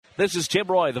This is Tim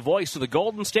Roy, the voice of the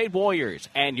Golden State Warriors,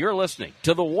 and you're listening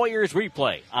to the Warriors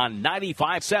Replay on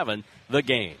 95.7 The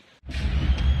Game.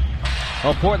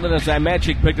 Well, Portland, as I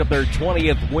mentioned, picked up their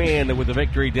 20th win with a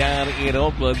victory down in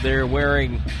Oakland. They're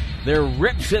wearing their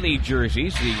Rip City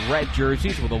jerseys, the red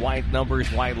jerseys with the white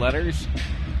numbers, white letters.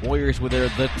 Warriors with their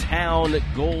The Town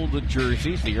gold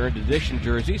jerseys, the earned edition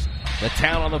jerseys. The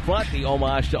Town on the front, the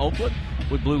homage to Oakland,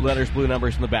 with blue letters, blue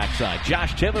numbers on the backside.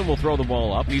 Josh Tiven will throw the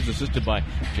ball up. He's assisted by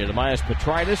Jeremias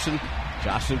Petritis and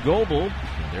Jocelyn Goebel.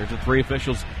 There's the three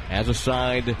officials as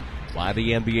assigned by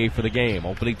the NBA for the game.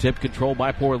 Opening tip controlled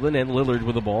by Portland, and Lillard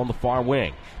with the ball on the far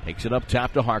wing. Takes it up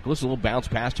top to Harkless. A little bounce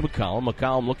pass to McCollum.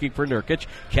 McCollum looking for Nurkic.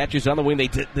 Catches on the wing.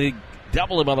 They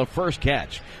double him on the first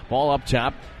catch. Ball up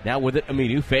top. Now with it,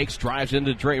 Aminu fakes, drives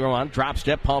into Draymond. Drop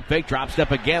step, pump fake, drop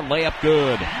step again. Layup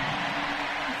good.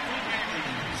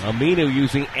 Aminu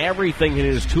using everything in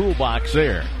his toolbox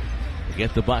there to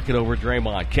get the bucket over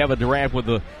Draymond. Kevin Durant with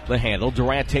the handle.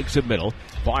 Durant takes it middle.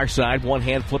 Far side, one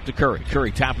hand flip to Curry.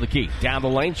 Curry top of the key. Down the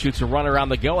lane, shoots a runner on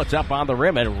the go. It's up on the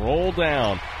rim and rolled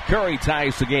down. Curry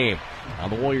ties the game on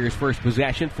the Warriors' first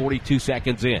possession, 42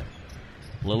 seconds in.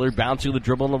 Lillard bouncing the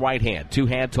dribble in the right hand.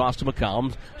 Two-hand toss to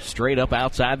McCollum. Straight up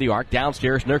outside the arc.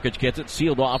 Downstairs, Nurkic gets it.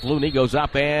 Sealed off. Looney goes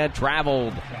up and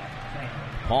traveled.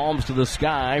 Palms to the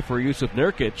sky for Yusuf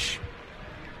Nurkic.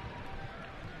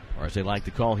 Or as they like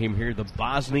to call him here, the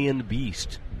Bosnian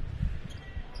Beast.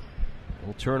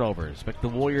 Little turnover. Expect the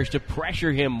Warriors to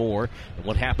pressure him more than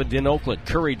what happened in Oakland.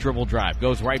 Curry dribble drive.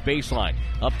 Goes right baseline.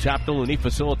 Up top to Looney.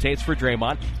 Facilitates for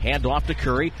Draymond. Hand off to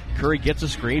Curry. Curry gets a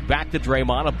screen. Back to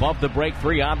Draymond. Above the break.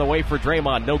 Three on the way for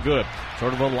Draymond. No good.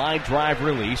 Sort of a line drive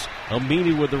release.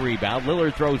 Aminu with the rebound.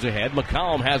 Lillard throws ahead.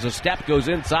 McCollum has a step. Goes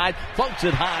inside. Floats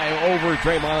it high over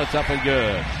Draymond. It's up and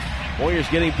good. Warriors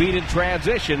getting beat in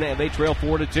transition, and they trail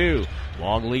 4-2.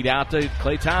 Long lead out to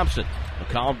Klay Thompson.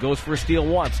 McCollum goes for a steal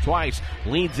once, twice.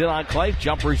 Leans in on Klay.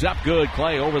 Jumpers up good.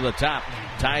 Klay over the top.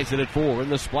 Ties it at 4.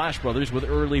 And the Splash Brothers with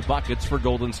early buckets for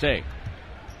Golden State.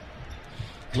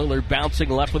 Lillard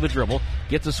bouncing left with a dribble.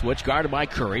 Gets a switch. Guarded by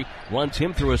Curry. Runs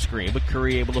him through a screen, but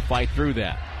Curry able to fight through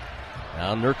that.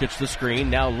 Now Nurkic the screen.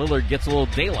 Now Lillard gets a little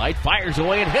daylight. Fires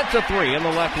away and hits a three in the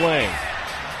left wing.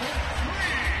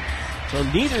 So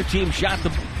neither team shot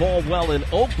the ball well in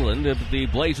Oakland. The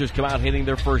Blazers come out hitting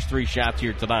their first three shots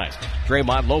here tonight.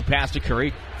 Draymond, low pass to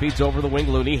Curry. Feeds over the wing,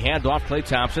 Looney. Hand off, Klay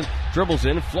Thompson. Dribbles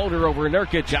in, floater over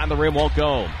Nurkic. On the rim, won't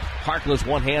go. Harkless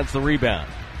one-hands the rebound.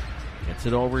 Gets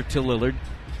it over to Lillard.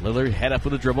 Lillard head up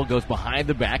with a dribble, goes behind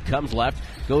the back, comes left,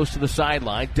 goes to the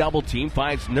sideline. Double team,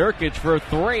 finds Nurkic for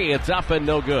three. It's up and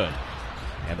no good.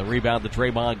 And the rebound to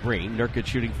Draymond Green. Nurkic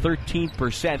shooting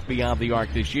 13% beyond the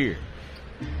arc this year.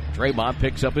 Draymond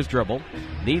picks up his dribble,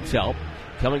 needs help.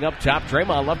 Coming up top,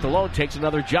 Draymond left alone, takes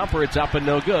another jumper. It's up and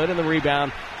no good, and the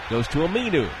rebound goes to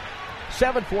Aminu.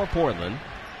 7-4 Portland.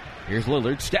 Here's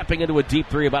Lillard stepping into a deep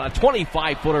three, about a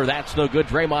 25-footer. That's no good.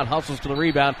 Draymond hustles to the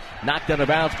rebound, knocked out of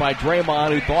bounds by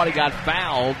Draymond, who thought he got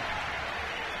fouled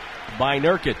by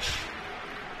Nurkic.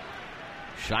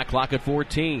 Shot clock at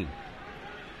 14.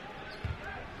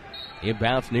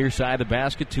 Inbounds near side of the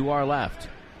basket to our left.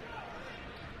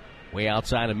 Way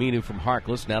outside Aminu from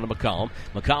Harkless, now to McCollum.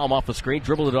 McCollum off the screen,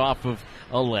 dribbled it off of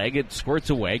a leg. It squirts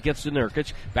away, gets to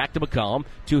Nurkic. Back to McCollum.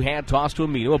 Two-hand toss to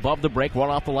Aminu. Above the break, run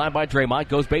off the line by Draymond.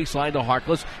 Goes baseline to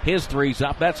Harkless. His three's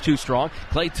up. That's too strong.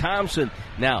 Klay Thompson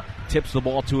now tips the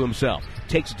ball to himself.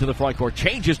 Takes it to the front court.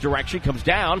 Changes direction. Comes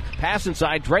down. Pass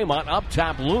inside Draymond. Up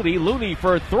top Looney. Looney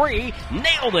for three.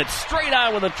 Nailed it. Straight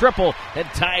on with a triple. And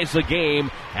ties the game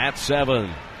at 7.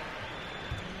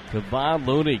 Kevon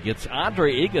Looney gets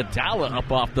Andre Iguodala up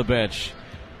off the bench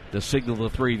to signal the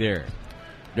three there.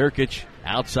 Nurkic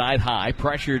outside high,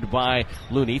 pressured by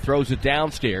Looney, throws it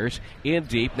downstairs, in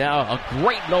deep. Now a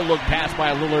great no-look pass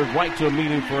by Lillard right to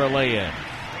Aminu for a lay-in.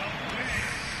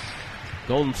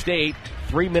 Golden State,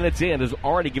 3 minutes in, has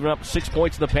already given up 6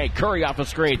 points in the paint. Curry off a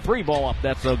screen, three ball up,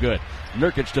 that's no good.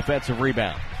 Nurkic defensive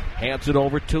rebound. Hands it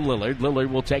over to Lillard.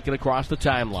 Lillard will take it across the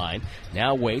timeline.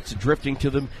 Now waits, drifting to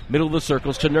the middle of the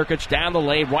circles to Nurkic. Down the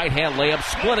lane, right-hand layup,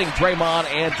 splitting Draymond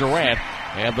and Durant.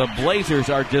 And the Blazers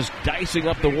are just dicing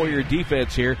up the Warrior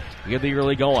defense here to get the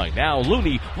early going. Now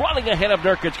Looney running ahead of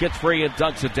Nurkic, gets free and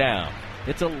dunks it down.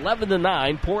 It's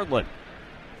 11-9 Portland.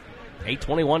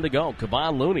 8:21 to go.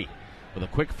 Kevon Looney with a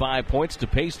quick 5 points to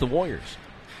pace the Warriors.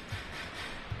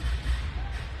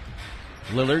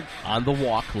 Lillard on the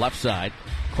walk, left side.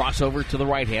 Crossover to the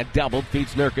right hand, doubled,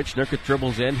 feeds Nurkic. Nurkic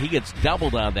dribbles in. He gets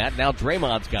doubled on that. Now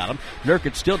Draymond's got him.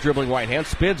 Nurkic still dribbling right hand,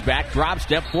 spins back, drop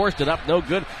step, forced it up, no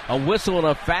good. A whistle and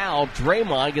a foul.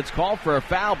 Draymond gets called for a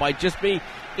foul by just being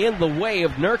in the way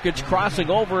of Nurkic crossing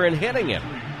over and hitting him.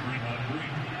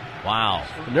 Wow.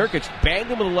 Nurkic banged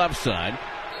him to the left side.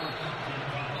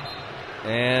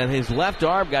 And his left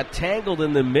arm got tangled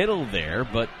in the middle there,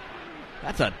 but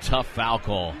that's a tough foul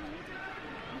call.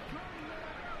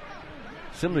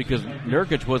 Simply because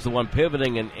Nurkic was the one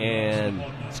pivoting, and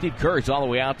Steve Kerr's all the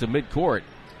way out to midcourt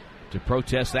to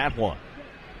protest that one.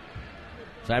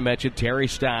 As I mentioned, Terry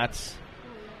Stotts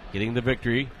getting the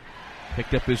victory.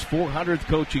 Picked up his 400th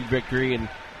coaching victory, and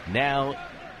now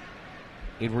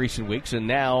in recent weeks, and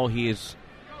now he is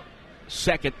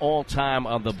second all-time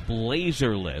on the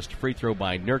Blazer list. Free throw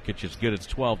by Nurkic is good. It's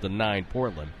 12-9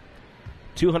 Portland.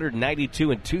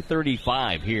 292 and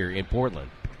 235 here in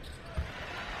Portland.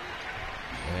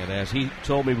 And as he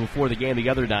told me before the game the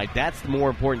other night, that's more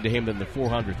important to him than the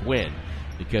 400th win,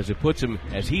 because it puts him,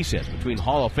 as he says, between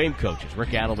Hall of Fame coaches, Rick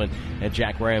Adelman and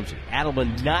Jack Ramsey.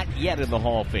 Adelman not yet in the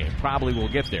Hall of Fame. Probably will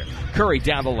get there. Curry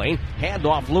down the lane. Hand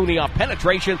off Looney off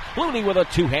penetration. Looney with a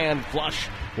two-hand flush.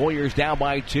 Warriors down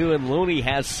by 2, and Looney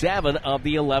has 7 of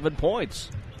the 11 points.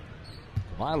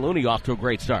 Kevon Looney off to a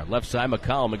great start. Left side,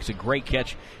 McCollum makes a great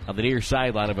catch on the near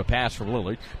sideline of a pass from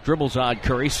Lillard. Dribbles on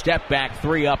Curry. Step back,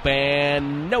 3 up,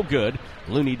 and no good.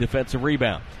 Looney defensive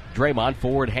rebound. Draymond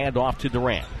forward handoff to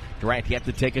Durant. Durant yet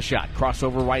to take a shot.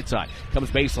 Crossover right side. Comes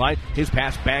baseline. His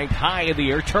pass banged high in the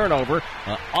air. Turnover.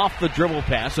 Off the dribble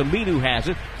pass. Aminu has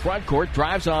it. Front court.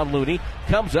 Drives on Looney.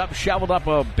 Comes up. Shoveled up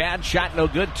a bad shot. No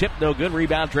good. Tip no good.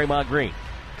 Rebound Draymond Green.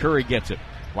 Curry gets it.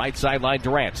 Right sideline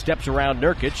Durant. Steps around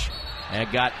Nurkic.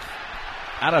 And got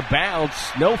out of bounds.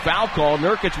 No foul call.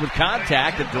 Nurkic with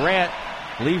contact. And Durant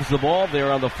leaves the ball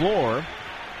there on the floor.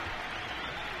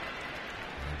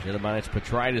 Gediminas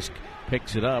Petritis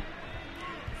picks it up.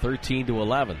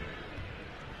 13-11.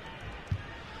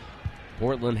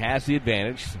 Portland has the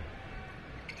advantage.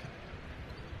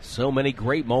 So many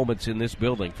great moments in this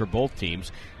building for both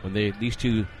teams when these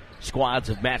two squads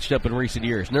have matched up in recent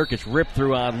years. Nurkic ripped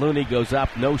through on Looney, goes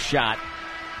up, no shot.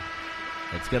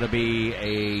 It's going to be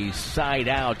a side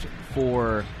out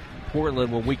for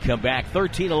Portland when we come back.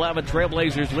 13-11,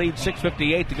 Trailblazers lead,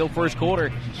 6:58 to go first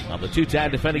quarter on the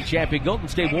two-time defending champion Golden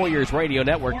State Warriors Radio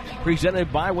Network,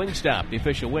 presented by Wingstop, the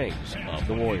official wings of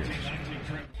the Warriors.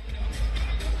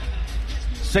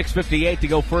 6:58 to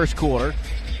go first quarter.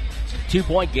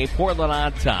 2-point game, Portland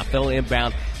on top. They'll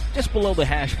inbound just below the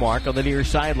hash mark on the near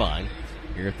sideline.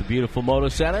 Here at the beautiful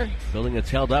Moda Center, building that's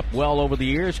held up well over the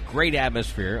years. Great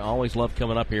atmosphere. Always love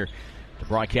coming up here to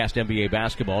broadcast NBA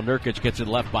basketball. Nurkic gets in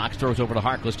the left box, throws over to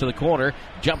Harkless to the corner.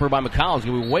 Jumper by McCollum is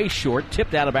going to be way short.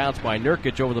 Tipped out of bounds by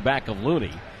Nurkic over the back of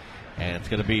Looney. And it's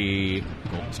going to be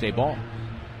Golden State ball.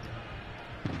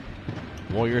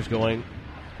 Warriors going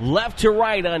left to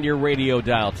right on your radio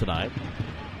dial tonight.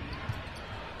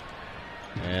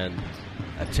 And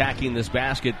attacking this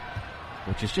basket,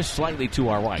 which is just slightly to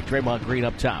our right. Draymond Green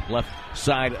up top, left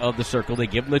side of the circle. They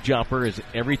give him the jumper, as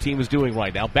every team is doing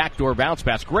right now. Backdoor bounce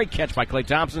pass. Great catch by Klay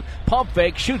Thompson. Pump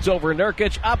fake, shoots over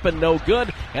Nurkic, up and no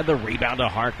good. And the rebound to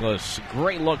Harkless.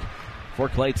 Great look for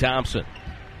Klay Thompson.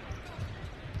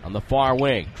 On the far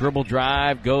wing, dribble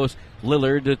drive, goes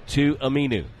Lillard to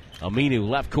Aminu. Aminu,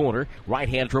 left corner,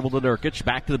 right-hand dribble to Nurkic,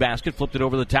 back to the basket, flipped it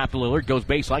over the top to Lillard, goes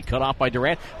baseline, cut off by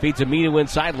Durant, feeds Aminu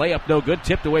inside, layup no good,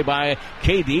 tipped away by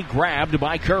KD, grabbed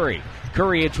by Curry.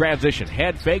 Curry in transition,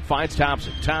 head fake, finds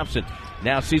Thompson. Thompson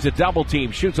now sees a double team,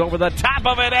 shoots over the top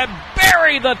of it, and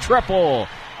bury the triple.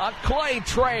 A Clay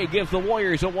tray gives the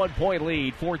Warriors a 1-point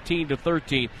lead,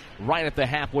 14-13, right at the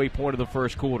halfway point of the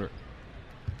first quarter.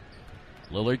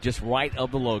 Lillard just right of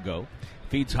the logo.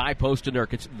 Feeds high post to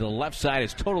Nurkic. The left side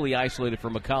is totally isolated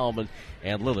from McCollum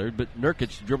and Lillard, but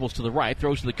Nurkic dribbles to the right,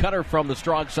 throws to the cutter from the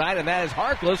strong side, and that is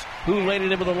Harkless, who laid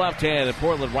it in with the left hand, and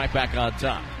Portland right back on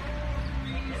top.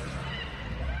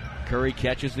 Curry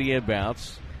catches the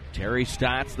inbounds. Terry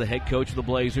Stotts, the head coach of the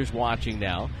Blazers, watching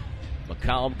now.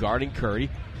 McCollum guarding Curry.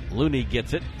 Looney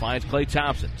gets it, finds Klay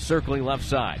Thompson, circling left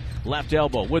side. Left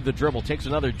elbow with the dribble, takes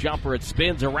another jumper, it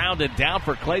spins around and down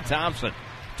for Klay Thompson.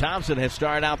 Thompson has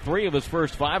started out 3 of his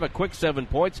first 5, a quick 7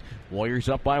 points. Warriors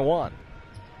up by 1.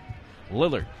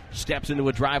 Lillard steps into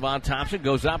a drive on Thompson,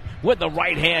 goes up with the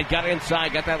right hand, got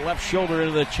inside, got that left shoulder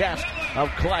into the chest of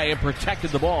Klay and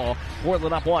protected the ball.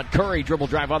 Portland up 1. Curry dribble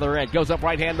drive other end, goes up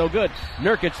right hand, no good.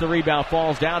 Nurkic the rebound,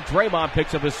 falls down. Draymond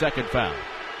picks up his second foul.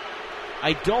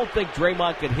 I don't think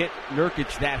Draymond could hit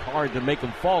Nurkic that hard to make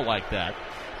him fall like that.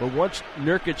 But once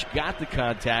Nurkic got the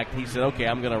contact, he said, okay,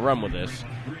 I'm going to run with this.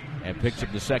 And picks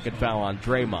up the second foul on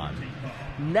Draymond.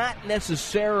 Not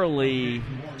necessarily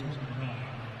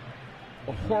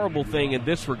a horrible thing in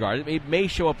this regard. It may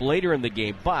show up later in the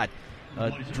game, but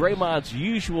Draymond's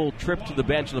usual trip to the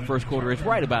bench in the first quarter is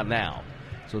right about now.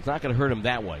 So it's not going to hurt him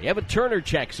that way. Evan Turner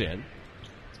checks in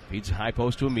Feeds a high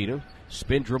post to Aminu.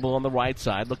 Spin dribble on the right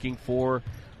side, looking for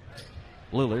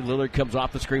Lillard. Lillard comes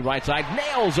off the screen right side,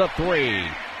 nails a three.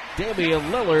 Damian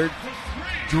Lillard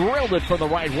drilled it from the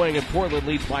right wing, and Portland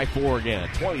leads by 4 again,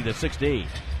 20-16.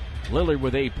 Lillard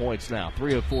with 8 points now,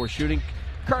 3 of 4 shooting.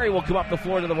 Curry will come up the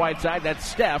floor to the right side. That's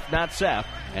Steph, not Seth.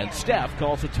 And Steph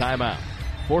calls a timeout.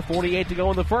 4:48 to go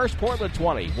in the first. Portland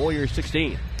 20, Warriors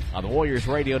 16. On the Warriors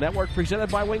Radio Network,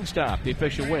 presented by Wingstop, the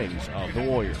official wings of the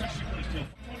Warriors.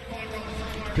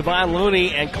 Kevon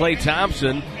Looney and Klay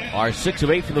Thompson are 6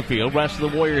 of 8 from the field. Rest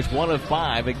of the Warriors 1 of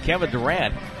 5. And Kevin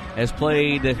Durant has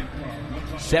played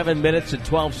 7 minutes and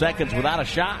 12 seconds without a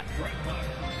shot.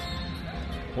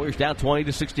 Warriors down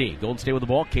 20-16. Golden State with the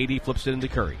ball. KD flips it into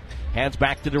Curry. Hands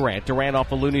back to Durant. Durant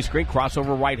off a Looney screen.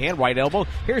 Crossover right hand, right elbow.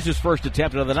 Here's his first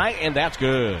attempt of the night, and that's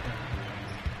good.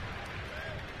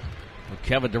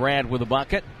 Kevin Durant with a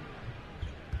bucket.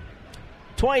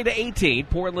 20-18.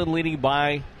 Portland leading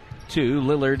by 2.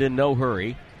 Lillard in no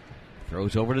hurry.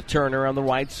 Throws over to Turner on the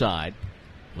right side.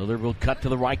 Lillard will cut to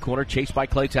the right corner. Chased by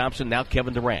Klay Thompson. Now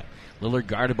Kevin Durant. Lillard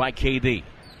guarded by KD.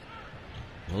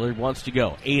 Lillard wants to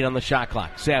go. 8 on the shot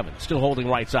clock. 7. Still holding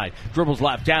right side. Dribbles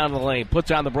left. Down the lane.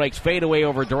 Puts on the brakes. Fade away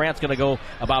over. Durant's going to go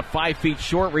about 5 feet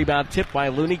short. Rebound tipped by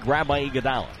Looney. Grabbed by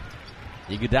Iguodala.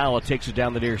 Iguodala takes it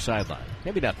down the near sideline.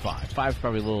 Maybe not 5. 5 is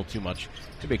probably a little too much.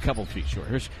 Maybe a couple feet short.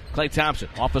 Here's Klay Thompson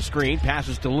off a screen.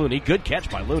 Passes to Looney. Good catch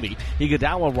by Looney.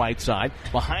 Iguodala right side.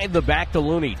 Behind the back to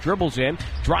Looney. Dribbles in.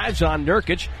 Drives on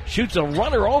Nurkic. Shoots a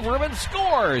runner over him and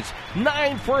scores.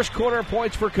 9 first quarter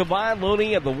points for Kevon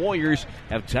Looney, and the Warriors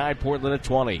have tied Portland at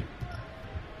 20.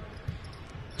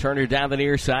 Turner down the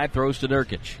near side. Throws to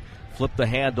Nurkic. Flip the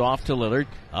hand off to Lillard.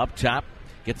 Up top.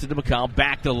 Gets it to McCall.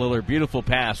 Back to Lillard. Beautiful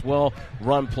pass. Well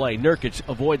run play. Nurkic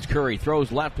avoids Curry.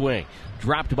 Throws left wing.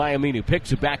 Dropped by Aminu.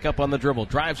 Picks it back up on the dribble.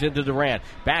 Drives into Durant.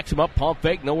 Backs him up. Pump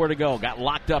fake. Nowhere to go. Got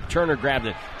locked up. Turner grabbed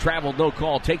it. Traveled. No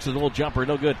call. Takes a little jumper.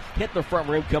 No good. Hit the front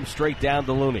rim. Comes straight down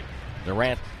to Looney.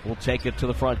 Durant will take it to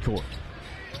the front court.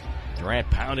 Durant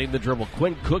pounding the dribble.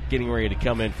 Quinn Cook getting ready to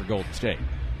come in for Golden State.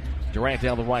 Durant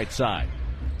down the right side.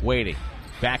 Waiting.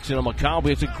 Backs into McCollum.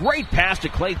 It's a great pass to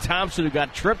Klay Thompson, who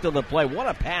got tripped on the play. What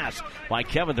a pass by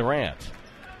Kevin Durant.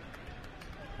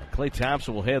 Klay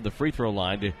Thompson will head the free throw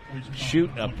line to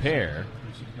shoot a pair.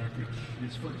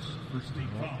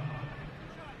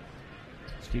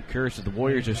 Steve Kerr said the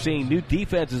Warriors are seeing new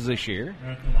defenses this year.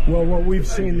 Well, what we've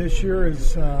seen this year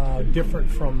is different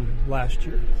from last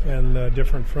year and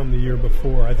different from the year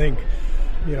before. I think,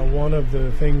 one of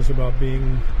the things about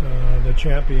being the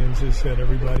champions is that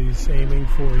everybody's aiming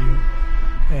for you,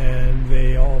 and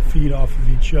they all feed off of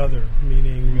each other,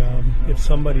 meaning if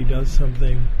somebody does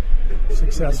something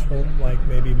successful, like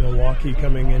maybe Milwaukee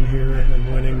coming in here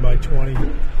and winning by 20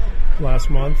 last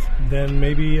month, then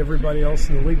maybe everybody else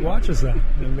in the league watches that,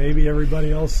 and maybe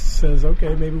everybody else says,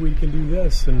 okay, maybe we can do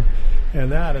this and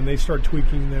that, and they start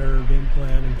tweaking their game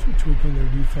plan and tweaking their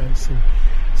defense. And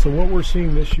so what we're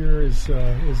seeing this year is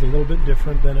a little bit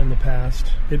different than in the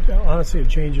past. Honestly, it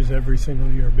changes every single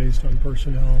year based on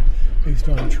personnel, based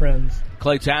on trends.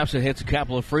 Klay Thompson hits a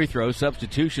couple of free throws.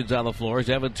 Substitutions on the floor as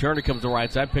Evan Turner comes to the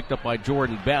right side, picked up by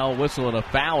Jordan Bell. Whistling a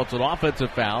foul. It's an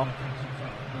offensive foul.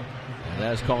 And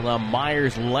that is called on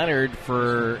Myers-Leonard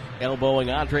for elbowing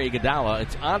Andre Iguodala.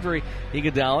 It's Andre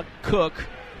Iguodala, Cook,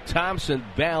 Thompson,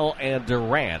 Bell, and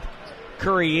Durant.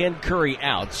 Curry in, Curry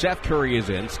out. Seth Curry is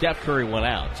in. Steph Curry went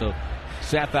out. So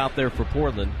Seth out there for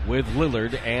Portland with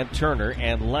Lillard and Turner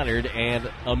and Leonard and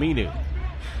Aminu.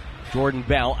 Jordan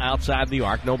Bell outside the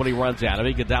arc. Nobody runs out of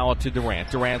it. Iguodala to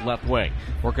Durant. Durant left wing.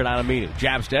 Working on Aminu.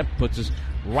 Jab step. Puts his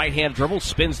right-hand dribble.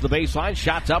 Spins the baseline.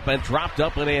 Shots up and dropped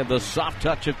up and in. The soft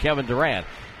touch of Kevin Durant.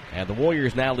 And the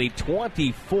Warriors now lead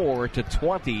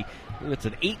 24-20. It's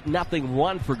an 8-0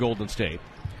 run for Golden State.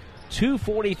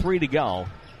 2:43 to go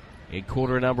in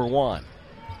quarter number 1.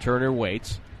 Turner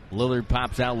waits. Lillard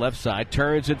pops out left side,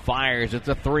 turns and fires. It's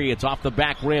a 3. It's off the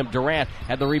back rim. Durant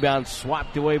had the rebound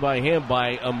swapped away by him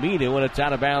by Aminu, and it's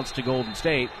out of bounds to Golden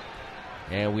State.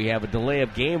 And we have a delay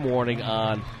of game warning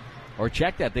on, or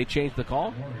check that, they changed the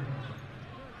call.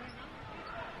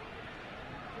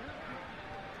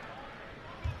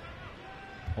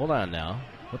 Hold on now.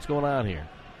 What's going on here?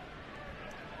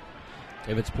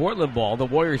 If it's Portland ball, the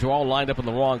Warriors are all lined up on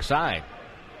the wrong side.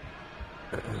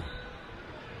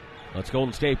 Let's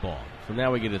Golden State ball. So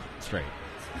now we get it straight.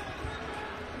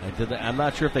 I'm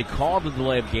not sure if they called the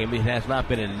delay of game. It has not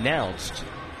been announced.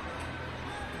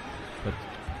 But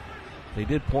they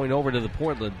did point over to the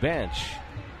Portland bench.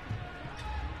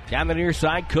 Down the near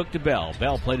side, Cook to Bell.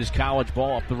 Bell played his college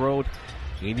ball up the road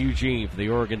in Eugene for the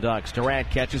Oregon Ducks. Durant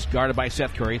catches, guarded by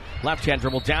Seth Curry. Left-hand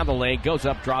dribble down the lane, goes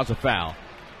up, draws a foul.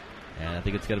 And I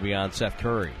think it's going to be on Seth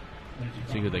Curry.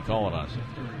 See who they call it on.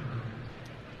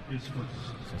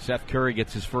 So Seth Curry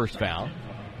gets his first foul.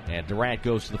 And Durant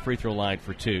goes to the free throw line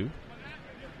for 2.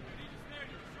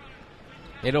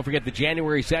 And don't forget the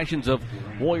January sessions of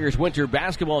Warriors winter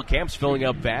basketball camps filling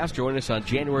up fast. Join us on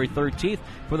January 13th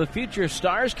for the Future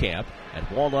Stars Camp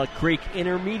at Walnut Creek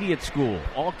Intermediate School.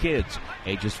 All kids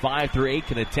ages 5 through 8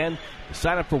 can attend. To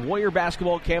sign up for Warrior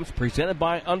basketball camps presented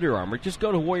by Under Armour, just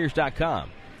go to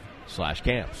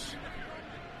warriors.com/camps.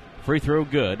 Free throw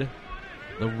good.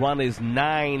 The run is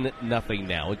 9-0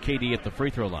 now with KD at the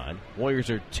free throw line. Warriors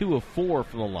are 2 of 4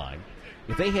 from the line.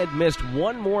 If they had missed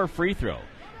one more free throw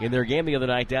in their game the other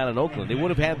night down in Oakland, they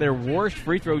would have had their worst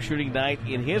free throw shooting night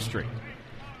in history.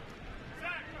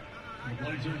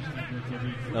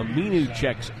 Aminu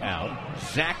checks out.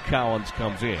 Zach Collins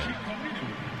comes in.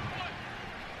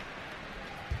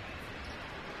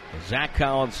 Zach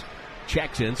Collins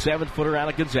checks in, 7-footer out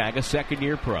of Gonzaga,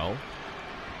 second-year pro.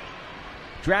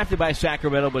 Drafted by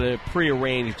Sacramento, but a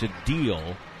prearranged deal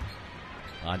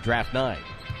on draft night.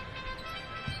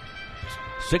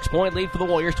 6-point lead for the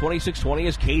Warriors, 26-20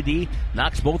 as KD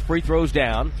knocks both free throws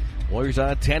down. Warriors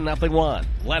on a 10-0 run.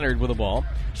 Leonard with the ball.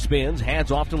 Spins,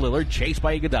 hands off to Lillard, chased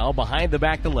by Iguodala, behind the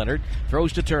back to Leonard,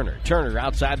 throws to Turner. Turner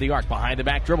outside the arc, behind the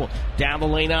back dribble, down the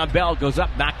lane on Bell, goes up,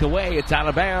 knocked away, it's out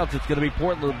of bounds. It's going to be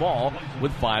Portland ball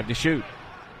with 5 to shoot.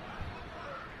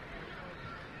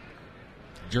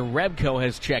 Jerebko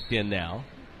has checked in now,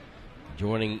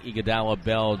 joining Iguodala,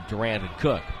 Bell, Durant, and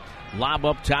Cook. Lob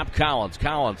up top, Collins.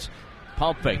 Collins,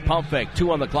 pump fake,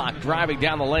 2 on the clock, driving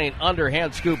down the lane,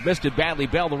 underhand scoop, missed it badly,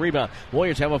 Bell the rebound.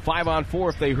 Warriors have a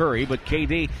 5-on-4 if they hurry, but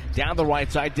KD down the right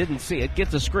side, didn't see it,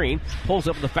 gets a screen, pulls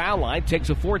up the foul line, takes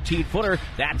a 14-footer,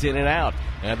 that's in and out,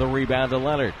 and the rebound to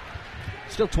Leonard.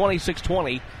 Still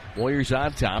 26-20. Warriors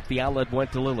on top. The outlet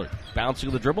went to Lillard. Bouncing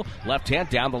the dribble. Left hand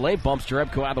down the lane. Bumps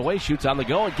Jerebko out of the way. Shoots on the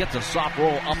go and gets a soft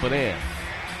roll up and in.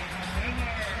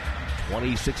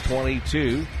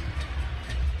 26-22.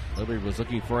 Lillard was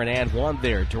looking for an and one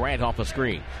there. Durant off a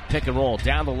screen. Pick and roll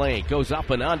down the lane. Goes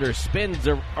up and under. Spins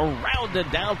around and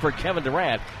down for Kevin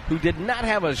Durant, who did not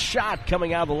have a shot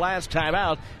coming out the last time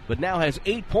out, but now has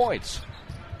 8 points.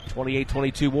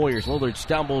 28-22 Warriors. Lillard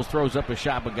stumbles, throws up a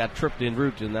shot, but got tripped en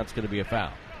route, and that's going to be a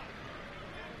foul.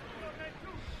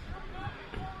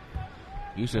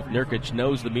 Yusuf Nurkic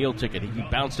knows the meal ticket. He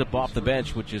bounced up off the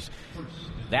bench, which is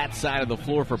that side of the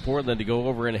floor for Portland, to go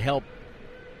over and help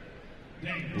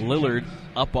Lillard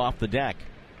up off the deck.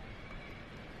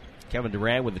 Kevin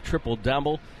Durant with a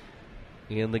triple-double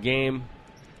in the game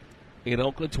in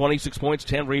Oakland. 26 points,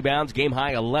 10 rebounds,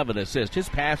 game-high 11 assists. His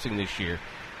passing this year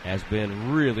has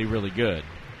been really, really good.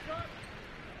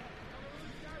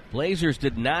 Blazers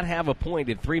did not have a point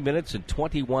in 3 minutes and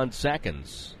 21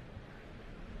 seconds.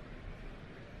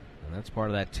 And that's part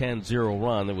of that 10-0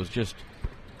 run that was just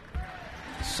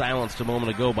silenced a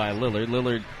moment ago by Lillard.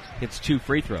 Lillard hits 2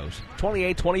 free throws.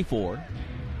 28-24.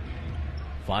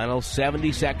 Final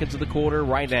 70 seconds of the quarter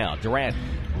right now. Durant,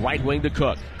 right wing to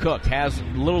Cook. Cook has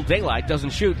little daylight,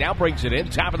 doesn't shoot, now brings it in.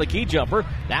 Top of the key jumper.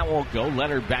 That won't go.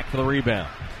 Leonard back for the rebound.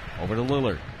 Over to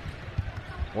Lillard.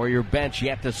 Warrior bench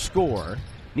yet to score.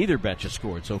 Neither bench has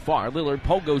scored so far. Lillard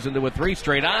goes into a 3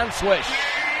 straight on. Swish.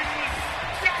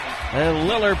 And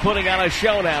Lillard putting on a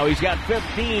show now. He's got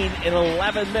 15 in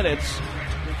 11 minutes.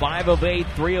 5 of 8,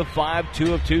 3 of 5,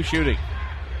 2 of 2 shooting.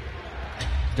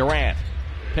 Durant,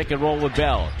 pick and roll with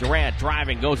Bell. Durant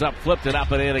driving, goes up, flipped it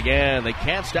up and in again. They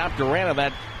can't stop Durant on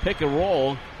that pick and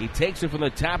roll. He takes it from the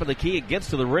top of the key. It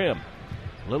gets to the rim.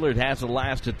 Lillard has the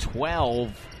last of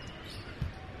 12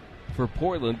 for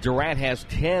Portland. Durant has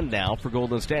 10 now for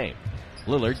Golden State.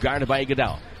 Lillard guarded by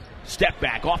Iguodala. Step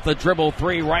back, off the dribble,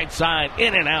 3, right side,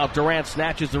 in and out. Durant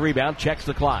snatches the rebound, checks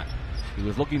the clock. He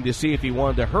was looking to see if he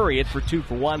wanted to hurry it for 2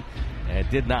 for 1, and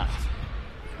did not.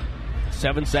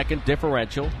 7-second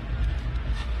differential.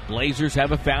 Blazers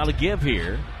have a foul to give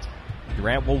here.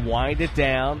 Durant will wind it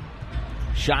down.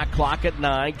 Shot clock at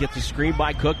 9, gets a screen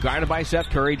by Cook, guarded by Seth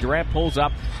Curry. Durant pulls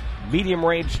up, medium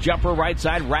range jumper, right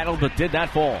side, rattled but did not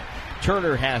fall.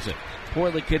 Turner has it.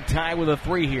 Portland can tie with a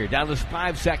 3 here. Down to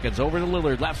 5 seconds. Over to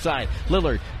Lillard, left side.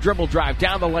 Lillard, dribble drive,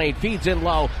 down the lane, feeds in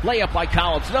low. Layup by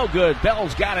Collins, no good.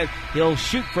 Bell's got it. He'll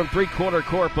shoot from 3-quarter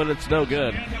court, but it's no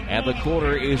good. And the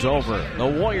quarter is over. The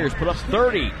Warriors put up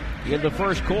 30 in the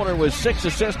first quarter with 6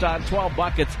 assists on 12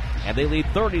 buckets, and they lead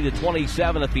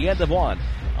 30-27 at the end of 1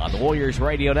 on the Warriors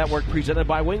Radio Network, presented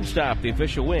by Wingstop, the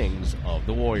official wings of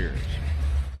the Warriors.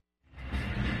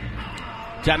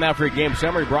 Time out for a game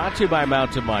summary brought to you by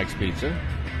Mountain Mike's Pizza.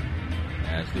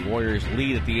 As the Warriors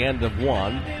lead at the end of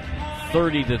 1,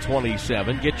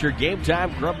 30-27. Get your Game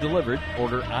Time grub delivered.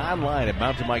 Order online at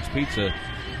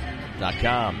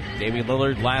MountainMikesPizza.com. Damian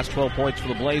Lillard, last 12 points for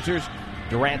the Blazers.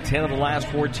 Durant, 10 of the last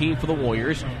 14 for the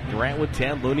Warriors. Durant with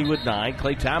 10, Looney with 9,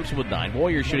 Klay Thompson with 9.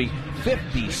 Warriors shooting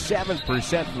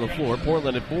 57% from the floor,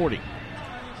 Portland at 40.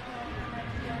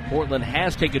 Portland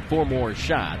has taken 4 more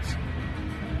shots.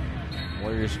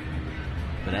 Warriors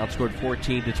been outscored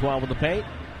 14-12 in the paint.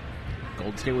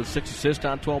 Golden State with 6 assists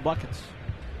on 12 buckets.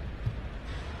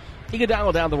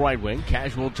 Iguodala down the right wing,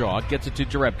 casual jog, gets it to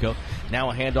Jerebko. Now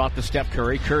a handoff to Steph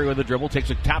Curry. Curry with the dribble, takes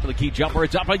a top of the key jumper.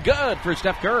 It's up and good for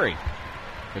Steph Curry.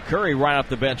 The Curry right off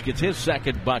the bench gets his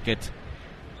second bucket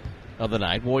of the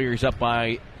night. Warriors up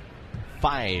by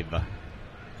 5.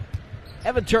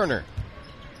 Evan Turner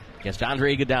against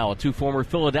Andre Iguodala, 2 former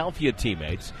Philadelphia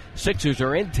teammates. Sixers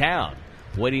are in town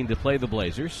waiting to play the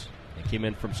Blazers. They came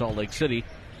in from Salt Lake City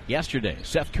yesterday.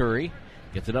 Seth Curry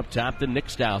gets it up top to Nick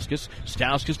Stauskas.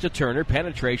 Stauskas to Turner.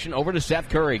 Penetration over to Seth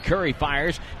Curry. Curry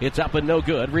fires. It's up and no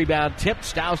good. Rebound tipped.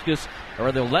 Stauskas,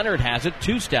 or the Leonard has it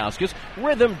to Stauskas.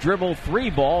 Rhythm dribble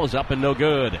 3 ball is up and no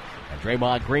good. And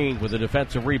Draymond Green with a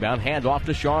defensive rebound. Hand off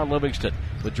to Sean Livingston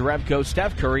with Jerebko,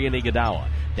 Steph Curry, and Iguodala.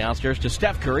 Downstairs to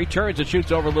Steph Curry. Turns and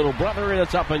shoots over little brother, and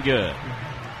it's up and good.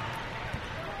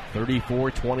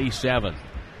 34-27.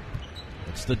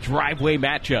 It's the driveway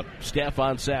matchup. Steph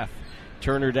on Seth.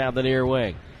 Turner down the near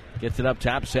wing. Gets it up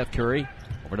top. Seth Curry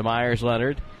over to Myers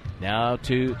Leonard. Now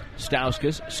to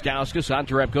Stauskas. Stauskas on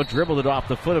Jerebko. Dribbled it off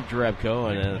the foot of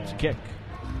Jerebko, and it's a kick.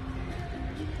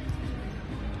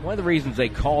 One of the reasons they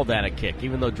call that a kick,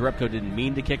 even though Jerebko didn't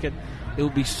mean to kick it, it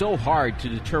would be so hard to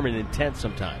determine intent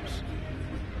sometimes.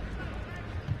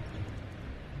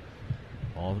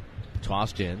 All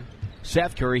tossed in.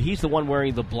 Seth Curry, he's the one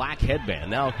wearing the black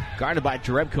headband. Now guarded by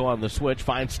Jerebko on the switch.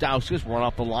 Finds Stauskas, run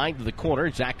off the line to the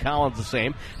corner. Zach Collins the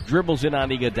same. Dribbles in on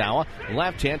Iguodala.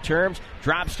 Left hand turns.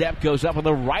 Drop step goes up on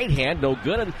the right hand. No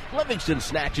good. And Livingston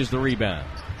snatches the rebound.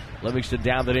 Livingston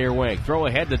down the near wing. Throw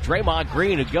ahead to Draymond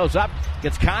Green, who goes up,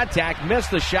 gets contact, missed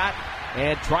the shot,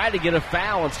 and tried to get a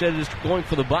foul instead of just going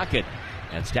for the bucket.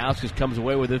 And Stauskas comes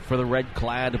away with it for the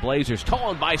red-clad Blazers.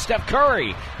 Stolen by Steph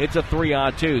Curry. It's a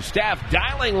 3-on-2. Steph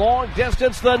dialing long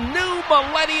distance. The new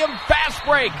Millennium Fast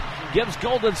Break gives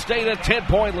Golden State a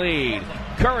 10-point lead.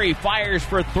 Curry fires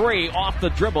for 3 off the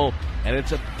dribble, and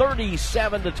it's a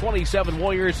 37-27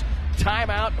 Warriors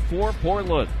timeout for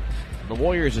Portland. The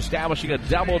Warriors establishing a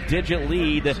double-digit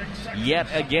lead yet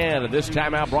again. And this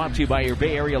timeout brought to you by your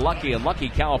Bay Area Lucky and Lucky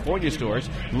California stores.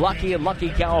 Lucky and Lucky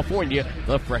California,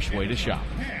 the fresh way to shop.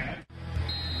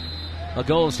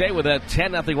 Golden State with a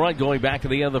 10-0 run going back to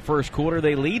the end of the first quarter.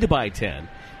 They lead by 10.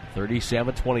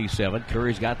 37-27.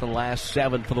 Curry's got the last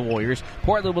 7 for the Warriors.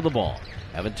 Portland with the ball.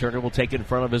 Evan Turner will take it in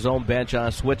front of his own bench on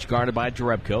a switch guarded by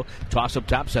Jerebko. Toss up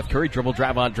top. Seth Curry dribble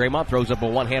drive on Draymond. Throws up a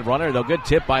one-hand runner. No good.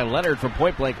 Tip by Leonard from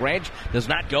point-blank range. Does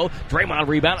not go. Draymond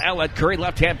rebound. Outlet Curry.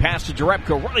 Left-hand pass to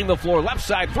Jerebko. Running the floor. Left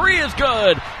side. 3 is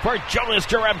good for Jonas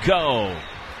Jerebko.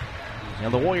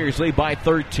 And the Warriors lead by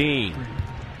 13.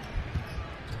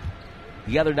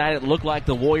 The other night it looked like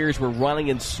the Warriors were running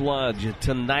in sludge.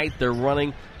 Tonight they're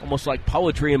running almost like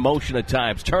poetry in motion at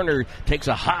times. Turner takes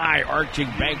a high arching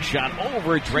bank shot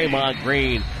over Draymond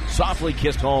Green. Softly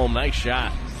kissed home. Nice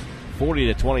shot.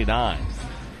 40-29.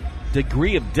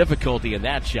 Degree of difficulty in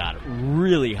that shot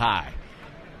really high.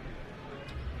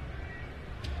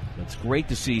 It's great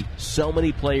to see so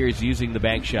many players using the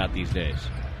bank shot these days.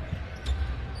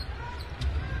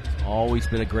 It's always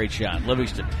been a great shot.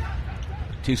 Livingston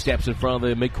 2 steps in front of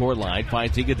the midcourt line,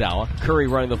 finds Iguodala. Curry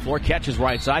running the floor, catches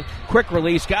right side. Quick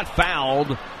release, got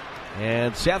fouled.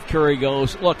 And Seth Curry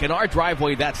goes, look, in our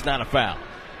driveway, that's not a foul.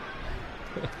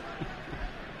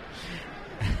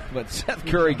 But Seth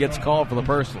Curry gets called for the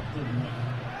personal.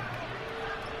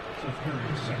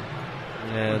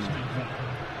 And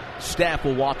Steph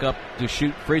will walk up to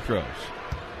shoot free throws.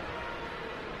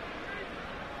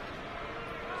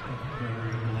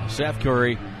 Seth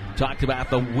Curry talked about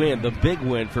the win, the big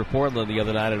win for Portland the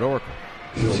other night at Oracle.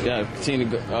 We got to continue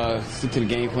to stick to the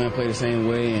game plan, play the same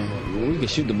way, and when we can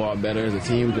shoot the ball better as a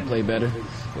team, we can play better.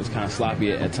 It was kind of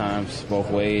sloppy at times,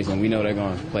 both ways, and we know they're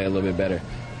going to play a little bit better.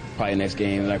 Probably next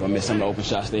game, they're not going to miss some of the open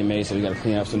shots they made, so we got to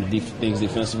clean up some things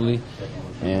defensively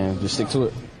and just stick to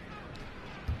it.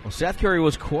 Well, Seth Curry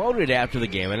was quoted after the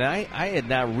game, and I had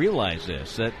not realized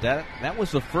this, that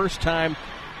was the first time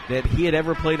that he had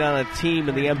ever played on a team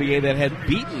in the NBA that had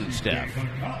beaten Steph.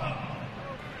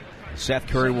 Seth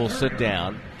Curry will sit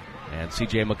down, and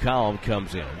C.J. McCollum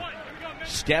comes in.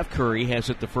 Steph Curry has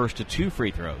hit the first of 2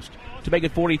 free throws to make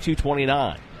it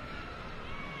 42-29.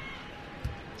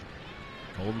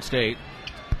 Golden State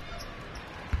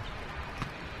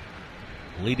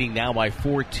leading now by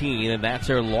 14, and that's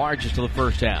their largest of the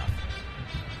first half.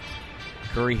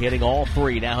 Curry hitting all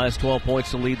three, now has 12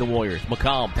 points to lead the Warriors.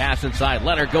 McCollum, pass inside.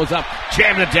 Leonard goes up,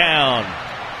 jammed it down.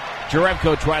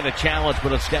 Jerebko trying to challenge,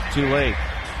 but a step too late.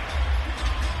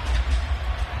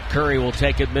 Curry will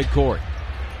take it midcourt.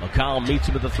 McCollum meets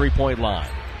him at the three-point line.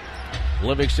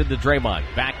 Livingston to Draymond.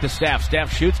 Back to Steph.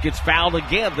 Steph shoots, gets fouled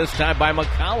again, this time by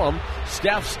McCollum.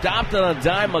 Steph stopped on a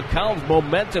dime. McCollum's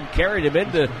momentum carried him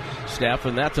into Steph,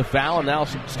 and that's a foul, and now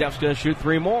Steph's going to shoot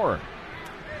three more.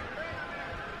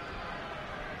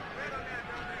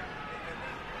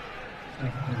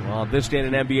 Well, this day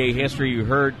in NBA history, you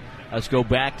heard us go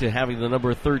back to having the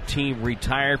number 13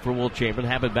 retired for Will Chamberlain.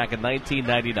 Happened back in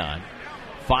 1999.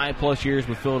 5+ years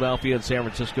with Philadelphia and San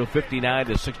Francisco,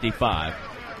 59-65.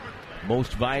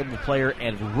 Most valuable player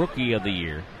and rookie of the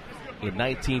year in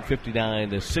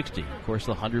 1959-60. Of course,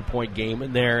 the 100-point game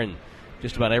in there and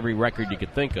just about every record you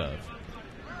could think of.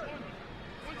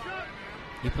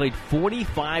 He played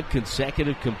 45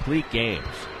 consecutive complete games.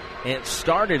 And it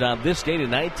started on this date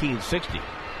in 1960.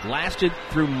 Lasted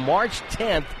through March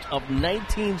 10th of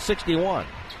 1961.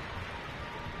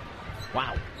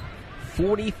 Wow.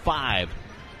 45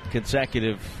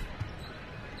 consecutive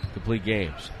complete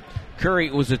games. Curry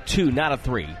was a 2, not a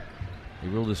 3. He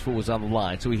ruled his foot was on the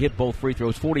line, so he hit both free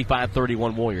throws.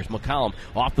 45-31 Warriors. McCollum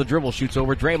off the dribble, shoots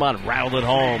over Draymond, rattled it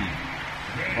home.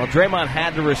 Well, Draymond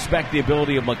had to respect the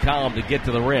ability of McCollum to get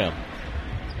to the rim.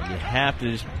 And you have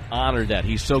to just honor that.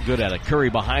 He's so good at it. Curry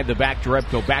behind the back,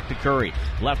 Jerebko back to Curry.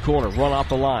 Left corner, run off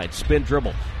the line, spin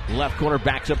dribble. Left corner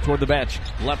backs up toward the bench.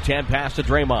 Left hand pass to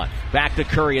Draymond. Back to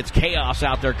Curry. It's chaos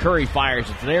out there. Curry fires.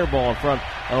 It's an air ball in front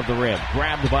of the rim.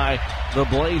 Grabbed by the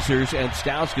Blazers and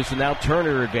Stauskas, and now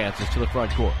Turner advances to the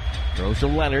front court. Throws to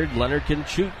Leonard. Leonard can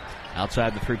shoot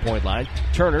outside the three-point line.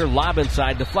 Turner, lob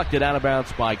inside, deflected out of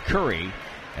bounds by Curry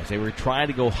as they were trying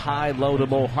to go high-low to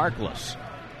Mo Harkless.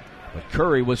 But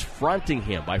Curry was fronting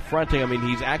him. By fronting, I mean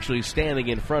he's actually standing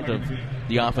in front of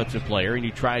the offensive player, and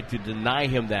he tried to deny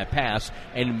him that pass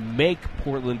and make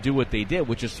Portland do what they did,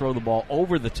 which is throw the ball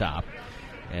over the top.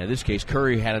 And in this case,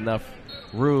 Curry had enough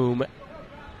room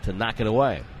to knock it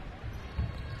away.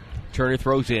 Turner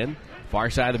throws in. Far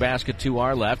side of the basket to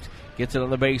our left. Gets it on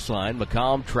the baseline.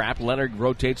 McCollum trapped. Leonard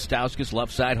rotates Stauskas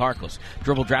left side. Harkless.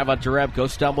 Dribble drive on Jerebko.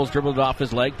 Stumbles. Dribbled off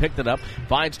his leg. Picked it up.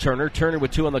 Finds Turner. Turner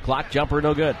with 2 on the clock. Jumper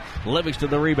no good. Livingston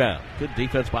the rebound. Good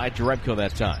defense by Jerebko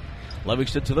that time.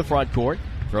 Livingston to the front court.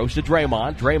 Throws to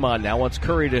Draymond. Draymond now wants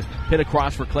Curry to hit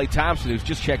across for Klay Thompson, who's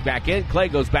just checked back in.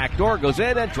 Klay goes back door. Goes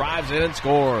in and drives in and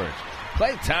scores.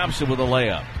 Klay Thompson with a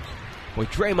layup. Boy,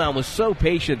 Draymond was so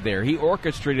patient there. He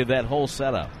orchestrated that whole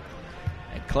setup.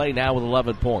 And Klay now with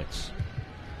 11 points.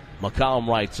 McCollum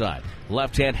right side.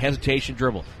 Left hand hesitation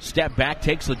dribble. Step back,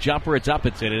 takes the jumper. It's up,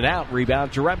 it's in and out.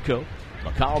 Rebound Jerebko.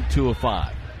 McCollum 2 of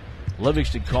 5.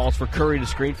 Livingston calls for Curry to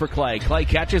screen for Klay. Klay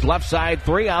catches left side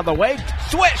 3 on the way.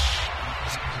 Swish!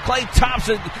 Klay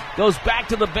Thompson goes back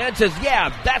to the bench, says,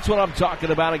 yeah, that's what I'm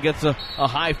talking about. And gets a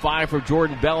high five from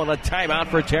Jordan Bell and a timeout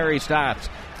for Terry Stotts.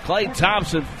 Klay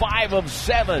Thompson 5 of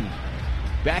 7.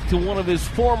 Back to one of his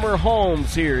former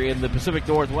homes here in the Pacific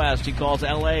Northwest. He calls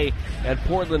L.A. and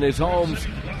Portland his homes,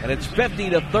 and it's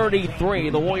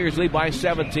 50-33. The Warriors lead by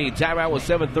 17. Timeout with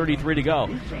 7:33 to go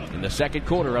in the second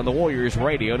quarter on the Warriors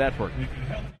Radio Network.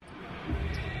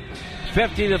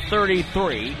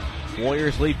 50-33.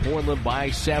 Warriors lead Portland by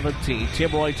 17.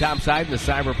 Tim Roy topside in the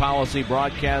Cyber Policy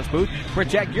broadcast booth.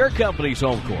 Protect your company's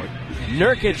home court.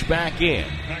 Nurkic back in.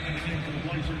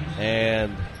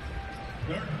 And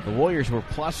the Warriors were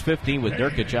plus 15 with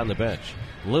Nurkic on the bench.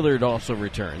 Lillard also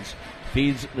returns.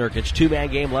 Feeds Nurkic. 2-man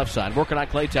game left side. Working on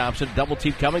Klay Thompson. Double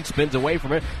team coming. Spins away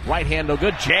from it. Right hand no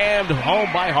good. Jammed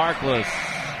home by Harkless.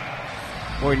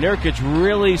 Boy, Nurkic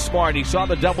really smart. He saw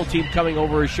the double team coming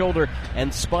over his shoulder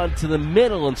and spun to the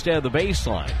middle instead of the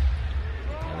baseline.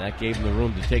 And that gave him the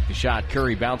room to take the shot.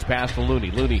 Curry bounced pass to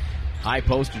Looney. Looney high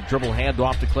post and dribble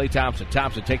handoff to Klay Thompson.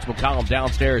 Thompson takes McCollum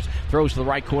downstairs, throws to the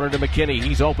right corner to McKinney.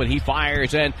 He's open. He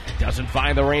fires and doesn't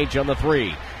find the range on the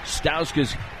 3.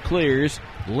 Stauskas clears.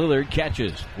 Lillard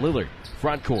catches. Lillard,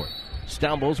 front court.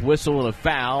 Stumbles, whistle, and a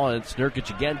foul. And it's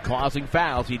Nurkic again causing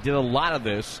fouls. He did a lot of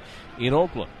this in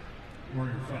Oakland.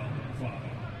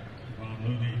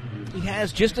 He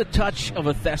has just a touch of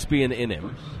a thespian in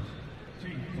him.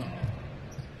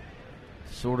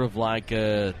 Sort of like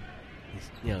he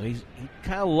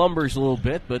kind of lumbers a little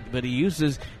bit, but he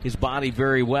uses his body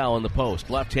very well in the post.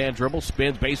 Left-hand dribble,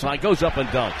 spins, baseline, goes up and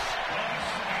dunks.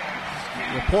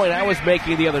 The point I was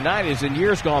making the other night is in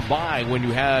years gone by when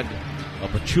you had a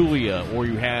Pachulia or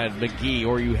you had McGee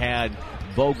or you had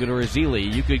Bogut or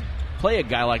Ezeli, you could play a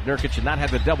guy like Nurkic and not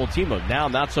have the double team him. Now,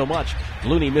 not so much.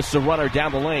 Looney misses a runner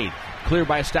down the lane. Cleared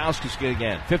by Stauskas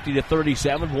again.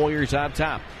 50-37, Warriors on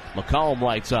top. McCollum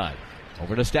right side.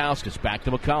 Over to Stauskas, back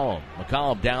to McCollum.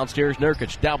 McCollum downstairs,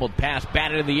 Nurkic doubled pass,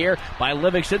 batted in the air by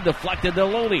Livingston, deflected to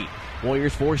Looney.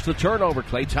 Warriors forced the turnover.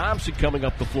 Klay Thompson coming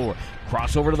up the floor.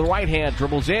 Crossover to the right hand,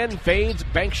 dribbles in, fades,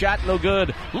 bank shot, no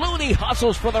good. Looney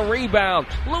hustles for the rebound.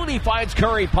 Looney finds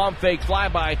Curry, pump fake,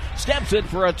 flyby, steps in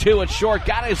for a two, it's short,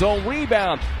 got his own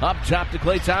rebound. Up top to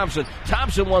Klay Thompson.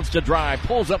 Thompson wants to drive,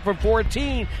 pulls up from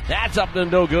 14. That's up to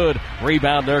no good.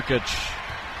 Rebound Nurkic.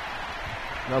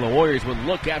 Now the Warriors would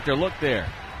look after look there.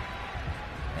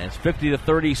 And it's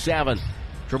 50-37.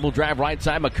 Dribble drive right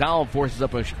side. McCollum forces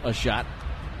up a shot.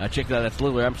 Check that. That's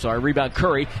Lillard. I'm sorry. Rebound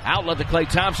Curry. Outlet to Klay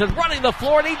Thompson. Running the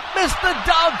floor, and he missed the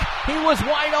dunk. He was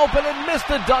wide open and missed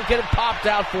the dunk, and it popped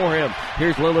out for him.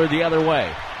 Here's Lillard the other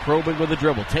way. Probing with the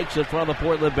dribble. Takes it in front of the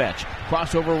Portland bench.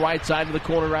 Crossover right side to the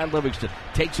corner around Livingston.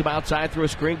 Takes him outside through a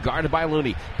screen. Guarded by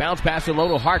Looney. Bounce pass to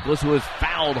Lono Harkless, who was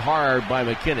fouled hard by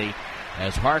McKinney.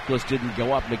 As Harkless didn't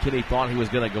go up, McKinney thought he was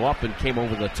going to go up and came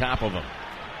over the top of him.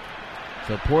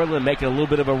 So Portland making a little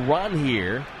bit of a run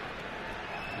here.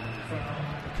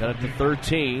 Cut it to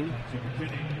 13.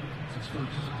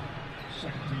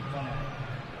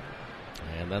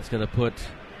 And that's going to put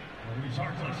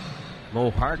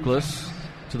Mo Harkless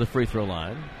to the free throw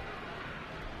line.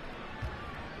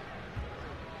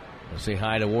 Let's say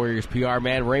hi to Warriors PR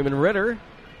man Raymond Ritter.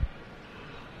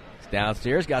 He's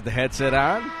downstairs, got the headset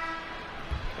on.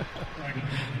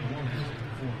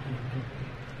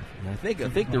 I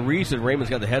think the reason Raymond's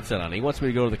got the headset on, he wants me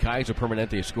to go to the Kaiser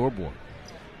Permanente scoreboard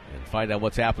and find out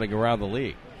what's happening around the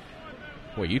league.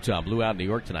 Boy, Utah blew out New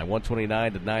York tonight,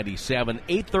 129-97.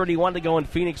 8:31 to go, and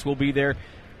Phoenix will be there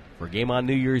for a game on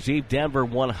New Year's Eve. Denver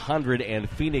 100 and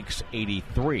Phoenix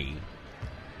 83.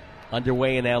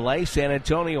 Underway in L.A., San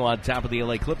Antonio on top of the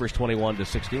L.A. Clippers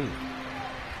 21-16.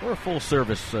 We're a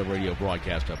full-service radio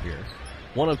broadcast up here.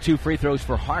 One of two free throws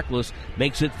for Harkless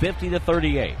makes it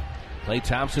 50-38. Klay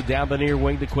Thompson down the near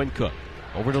wing to Quinn Cook.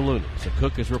 Over to Looney. So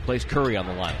Cook has replaced Curry on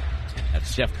the line. That's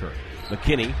Steph Curry.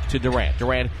 McKinney to Durant.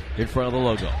 Durant in front of the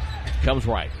logo. Comes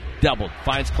right. Doubled.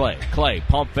 Finds Klay. Klay,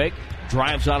 pump fake.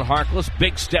 Drives on Harkless.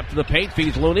 Big step to the paint.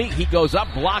 Feeds Looney. He goes up.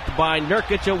 Blocked by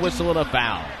Nurkic. A whistle and a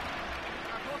foul.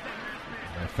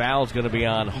 The foul's going to be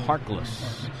on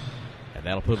Harkless. And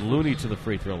that'll put Looney to the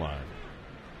free throw line.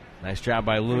 Nice job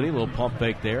by Looney. A little pump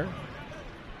fake there.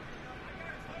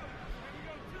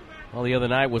 Well, the other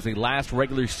night was the last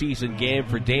regular season game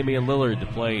for Damian Lillard to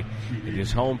play in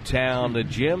his hometown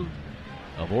gym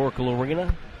of Oracle Arena.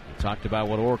 We talked about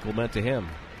what Oracle meant to him.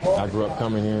 I grew up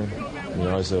coming here. You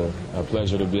know, it's a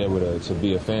pleasure to be able to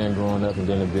be a fan growing up, and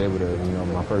then to be able to, you know,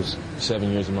 my first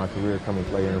 7 years of my career, come and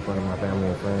play here in front of my family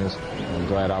and friends. I'm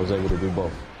glad I was able to do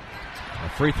both. A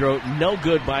free throw, no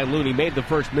good by Looney. Made the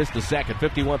first, missed the second.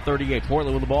 51-38.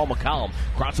 Portland with the ball. McCollum,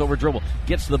 crossover dribble.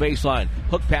 Gets to the baseline.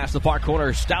 Hook pass the far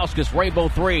corner. Stauskas, rainbow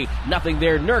three. Nothing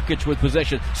there. Nurkic with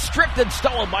possession. Stripped and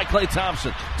stolen by Klay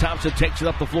Thompson. Thompson takes it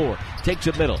up the floor. Takes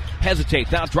it middle.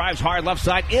 Hesitates. Now drives hard left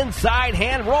side. Inside.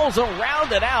 Hand rolls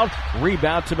around and out.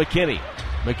 Rebound to McKinney.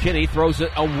 McKinney throws it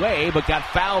away, but got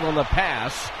fouled on the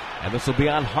pass. And this will be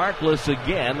on Harkless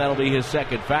again. That'll be his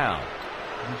second foul.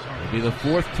 It'll be the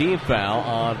fourth team foul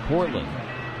on Portland.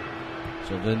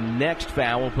 So the next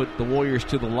foul will put the Warriors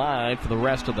to the line for the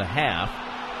rest of the half.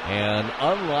 And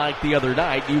unlike the other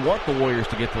night, you want the Warriors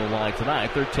to get to the line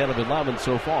tonight. They're 10 of 11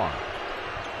 so far.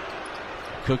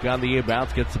 Cook on the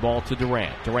inbounds, gets the ball to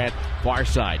Durant. Durant, far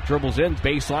side, dribbles in,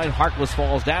 baseline. Harkless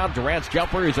falls down. Durant's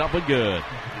jumper is up and good.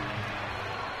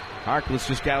 Harkless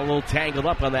just got a little tangled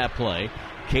up on that play.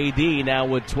 KD now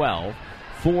with 12.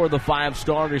 4 of the 5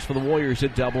 starters for the Warriors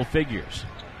at double figures.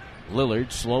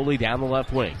 Lillard slowly down the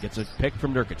left wing. Gets a pick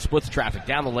from Nurkic. Splits traffic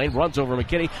down the lane. Runs over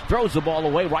McKinney. Throws the ball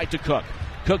away right to Cook.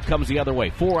 Cook comes the other way.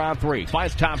 4 on 3.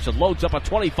 Finds Thompson. Loads up a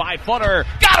 25-footer.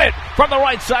 Got it from the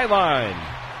right sideline.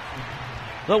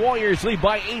 The Warriors lead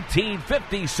by 18.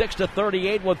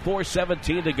 56-38 with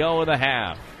 4:17 to go in the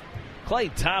half. Klay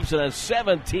Thompson has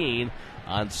 17.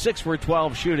 On 6 for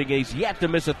 12 shooting, he's yet to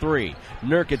miss a three.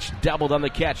 Nurkic doubled on the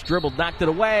catch, dribbled, knocked it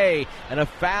away, and a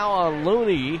foul on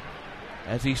Looney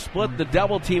as he split the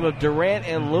double team of Durant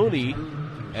and Looney.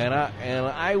 And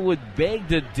I would beg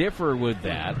to differ with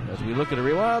that as we look at it.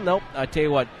 Well, nope. I tell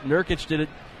you what, Nurkic did it.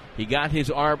 He got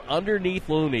his arm underneath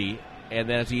Looney, and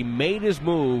then as he made his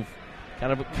move,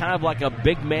 kind of like a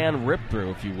big man rip through,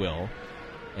 if you will,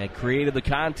 and created the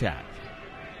contact.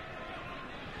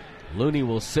 Looney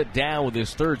will sit down with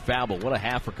his third foul, but what a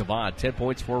half for Kavon. 10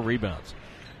 points, 4 rebounds.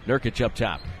 Nurkic up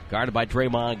top, guarded by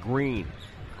Draymond Green.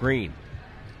 Green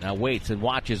Now waits and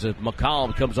watches as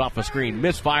McCollum comes off a screen.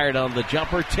 Misfired on the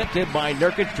jumper. Tipped in by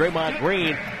Nurkic. Draymond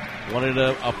Green wanted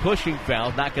a pushing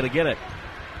foul. Not going to get it.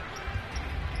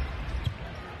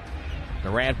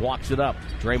 Durant walks it up.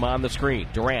 Draymond the screen.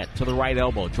 Durant to the right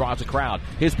elbow. Draws a crowd.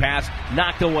 His pass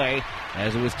knocked away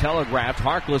as it was telegraphed.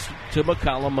 Harkless to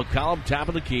McCollum. McCollum top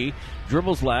of the key.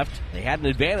 Dribbles left. They had an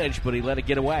advantage, but he let it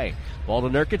get away. Ball to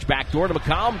Nurkic. Backdoor to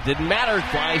McCollum. Didn't matter.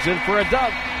 Flies in for a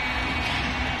dunk.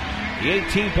 The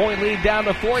 18-point lead down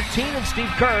to 14, and Steve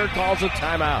Kerr calls a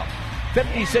timeout.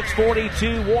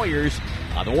 56-42 Warriors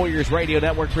on the Warriors Radio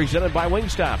Network, presented by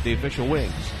Wingstop, the official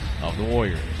wings of the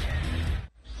Warriors.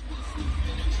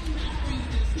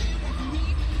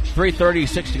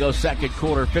 3:36 to go, second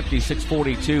quarter.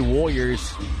 56-42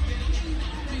 Warriors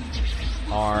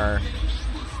are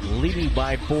leading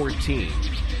by 14.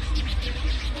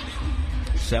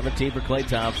 17 for Klay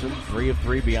Thompson, 3 of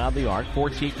 3 beyond the arc,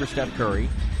 14 for Steph Curry,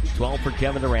 12 for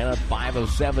Kevin Durant, 5 of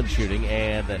 7 shooting,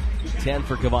 and 10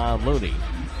 for Kevon Looney.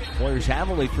 Warriors have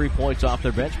only 3 points off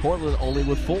their bench. Portland only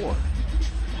with 4.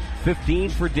 15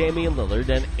 for Damian Lillard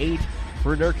and 8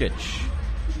 for Nurkic.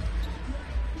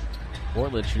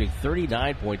 Portland shooting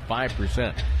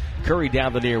 39.5%. Curry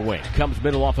down the near wing. Comes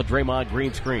middle off a Draymond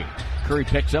Green screen. Curry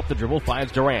picks up the dribble,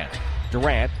 finds Durant.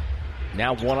 Durant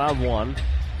now one-on-one.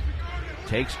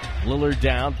 Takes Lillard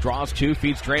down, draws 2,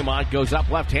 feeds Draymond, goes up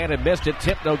left-handed, missed it,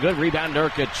 tip no good, rebound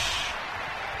Nurkic.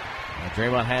 Now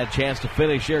Draymond had a chance to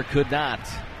finish here, could not.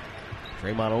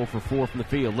 Draymond 0 for 4 from the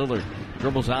field. Lillard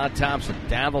dribbles on Thompson,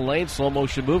 down the lane, slow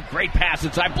motion move, great pass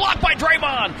inside, blocked by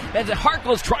Draymond! As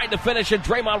Harkless trying to finish, and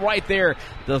Draymond right there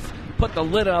to put the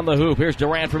lid on the hoop. Here's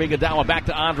Durant from Iguodala, back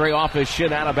to Andre, off his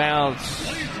shin, out of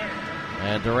bounds.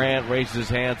 And Durant raises his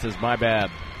hand, says, my bad.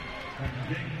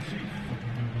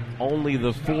 Only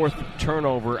the 4th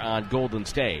turnover on Golden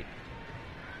State.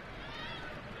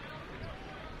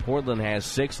 Portland has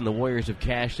 6, and the Warriors have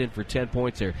cashed in for 10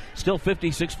 points there. Still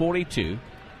 56-42.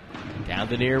 Down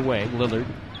the near wing, Lillard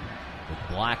with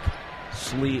black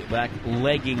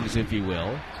leggings, if you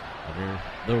will, under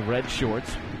the red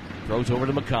shorts. Throws over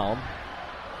to McCollum.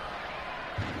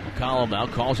 McCollum now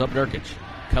calls up Nurkic.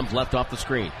 Comes left off the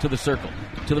screen, to the circle,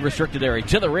 to the restricted area,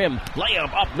 to the rim.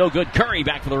 Layup up, no good. Curry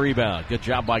back for the rebound. Good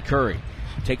job by Curry.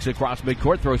 Takes it across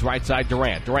midcourt, throws right side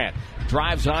Durant. Durant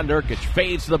drives on Nurkic,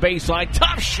 fades to the baseline.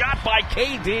 Tough shot by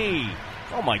KD.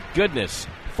 Oh, my goodness.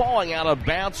 Falling out of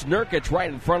bounds. Nurkic right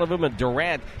in front of him, and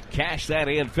Durant cashed that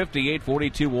in.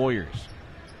 58-42 Warriors.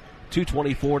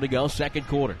 2:24 to go, second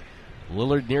quarter.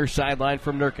 Lillard near sideline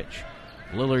from Nurkic.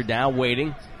 Lillard now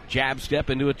waiting. Jab step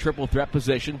into a triple threat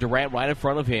position. Durant right in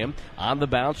front of him. On the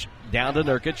bounce, down to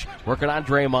Nurkic. Working on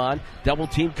Draymond. Double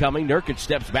team coming. Nurkic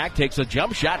steps back, takes a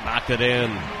jump shot, knocked it in.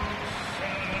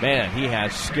 Man, he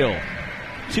has skill.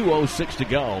 2:06 to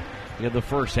go in the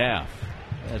first half.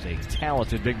 That's a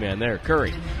talented big man there.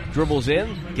 Curry dribbles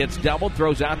in, gets doubled,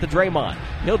 throws out to Draymond.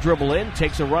 He'll dribble in,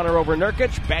 takes a runner over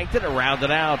Nurkic, banked it, and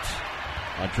rounded out.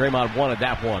 Draymond wanted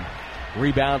that one.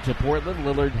 Rebound to Portland.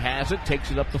 Lillard has it,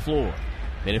 takes it up the floor.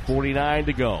 Minute 49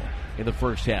 to go in the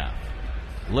first half.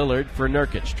 Lillard for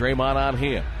Nurkic. Draymond on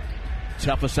him.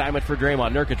 Tough assignment for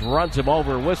Draymond. Nurkic runs him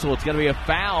over. Whistle. It's going to be a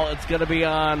foul. It's going to be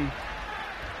on...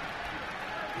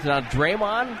 Is it on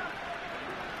Draymond?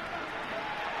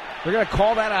 They're going to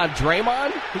call that on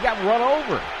Draymond? He got run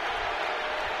over.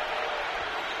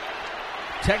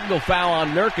 Technical foul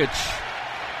on Nurkic.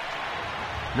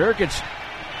 Nurkic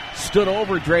stood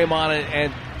over Draymond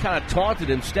and kind of taunted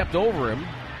him, stepped over him.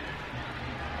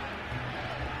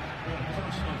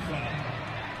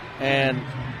 And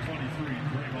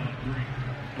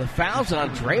the foul's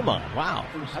on Draymond. Wow.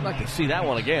 I'd like to see that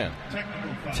one again.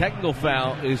 Technical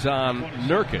foul is on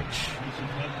Nurkic.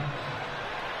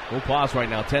 We'll pause right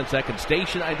now. 10 seconds.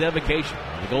 Station identification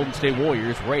on the Golden State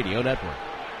Warriors Radio Network.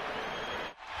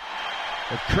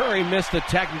 Well, Curry missed the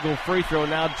technical free throw.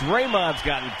 Now Draymond's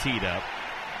gotten teed up.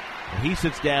 And he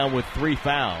sits down with 3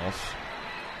 fouls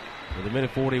with a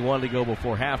minute 41 to go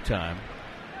before halftime.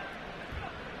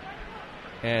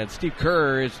 And Steve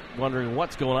Kerr is wondering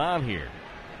what's going on here.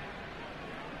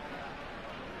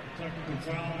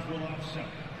 Technical fouls will offset.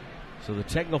 So the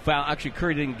technical foul, actually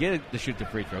Curry didn't get it to shoot the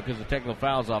free throw because the technical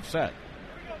foul is offset.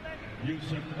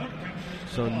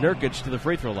 So Nurkic to the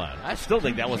free throw line. I still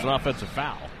think that was an offensive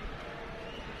foul.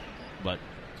 But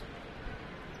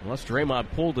unless Draymond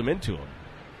pulled him into him,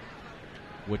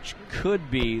 which could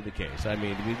be the case. I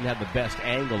mean, we didn't have the best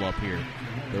angle up here,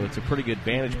 though it's a pretty good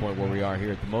vantage point where we are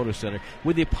here at the Moda Center.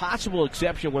 With the possible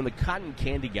exception when the cotton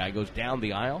candy guy goes down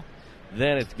the aisle,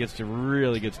 then it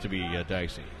really gets to be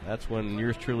dicey. That's when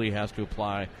yours truly has to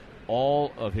apply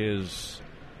all of his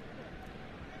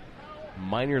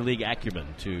minor league acumen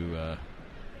to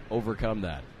overcome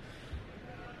that.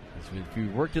 If you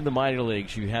worked in the minor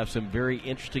leagues, you have some very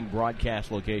interesting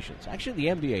broadcast locations. Actually, the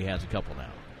NBA has a couple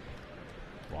now.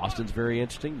 Boston's very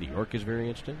interesting. New York is very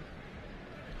interesting.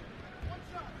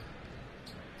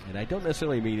 And I don't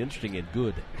necessarily mean interesting and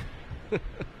good.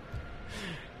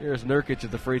 Here's Nurkic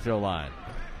at the free throw line.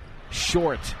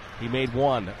 Short. He made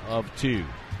 1 of 2.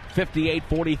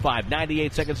 58-45.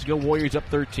 98 seconds to go. Warriors up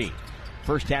 13.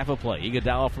 First half of play.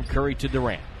 Iguodala from Curry to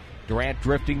Durant. Durant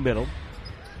drifting middle.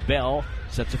 Bell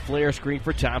sets a flare screen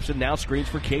for Thompson. Now screens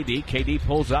for KD. KD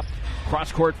pulls up.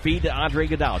 Cross-court feed to Andre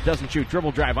Iguodala. Doesn't shoot.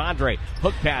 Dribble drive. Andre.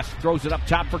 Hook pass. Throws it up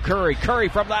top for Curry. Curry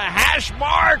from the hash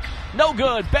mark. No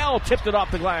good. Bell tipped it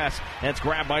off the glass. And it's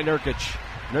grabbed by Nurkic.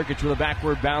 Nurkic with a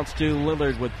backward bounce to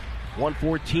Lillard with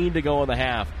 1:14 to go in the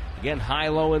half. Again,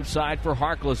 high-low inside for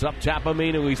Harkless. Up top,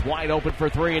 Aminu. He's wide open for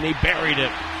 3, and he buried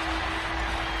it.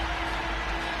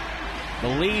 The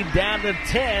lead down to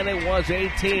 10. It was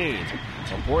 18.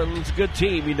 Well, Portland's a good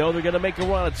team. You know they're going to make a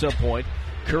run at some point.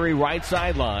 Curry right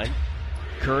sideline.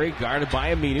 Curry guarded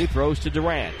by Aminu. Throws to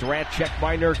Durant. Durant checked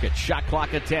by Nurkic. Shot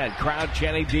clock at 10. Crowd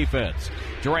chanting defense.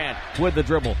 Durant with the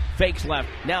dribble. Fakes left.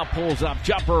 Now pulls up.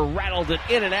 Jumper rattled it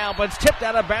in and out, but it's tipped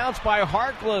out of bounds by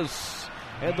Harkless.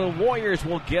 And the Warriors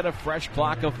will get a fresh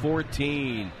clock of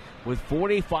 14 with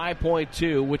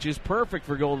 45.2, which is perfect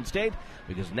for Golden State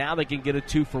because now they can get a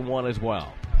 2-for-1 as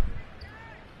well.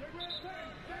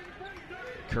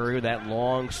 Curry with that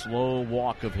long, slow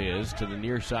walk of his to the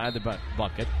near side of the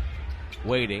bucket.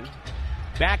 Waiting.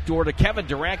 Backdoor to Kevin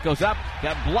Durant, goes up,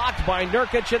 got blocked by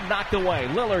Nurkic and knocked away.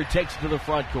 Lillard takes it to the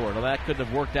front court. Well, that couldn't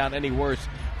have worked out any worse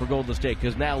for Golden State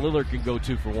because now Lillard can go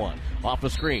 2-for-1. Off the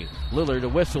screen. Lillard a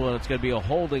whistle, and it's going to be a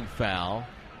holding foul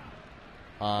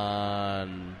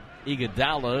on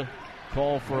Iguodala.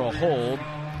 Call for a hold.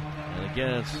 And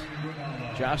again,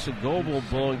 it's Jocelyn Goebel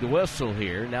blowing the whistle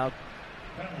here. Now,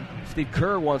 Steve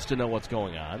Kerr wants to know what's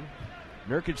going on.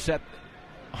 Nurkic set...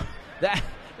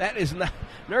 That is not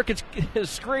Nurkic's his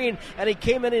screen, and he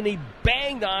came in and he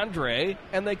banged Andre,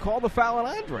 and they called the foul on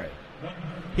Andre.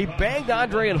 He banged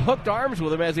Andre and hooked arms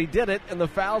with him as he did it, and the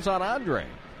foul's on Andre.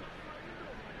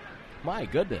 My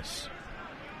goodness.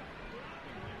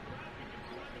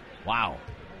 Wow.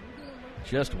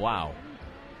 Just wow.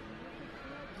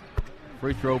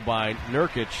 Free throw by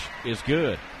Nurkic is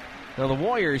good. Now, the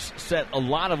Warriors set a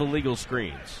lot of illegal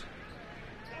screens,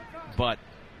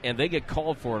 and they get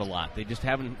called for it a lot. They just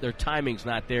haven't, their timing's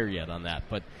not there yet on that.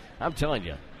 But I'm telling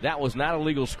you, that was not a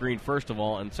legal screen, first of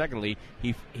all. And secondly,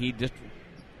 he just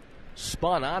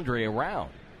spun Andre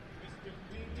around.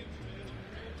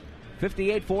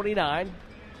 58-49.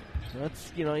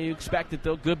 That's, you expect it,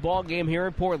 though. Good ball game here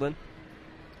in Portland.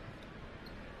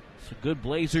 It's a good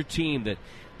Blazer team that,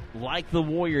 like the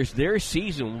Warriors, their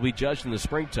season will be judged in the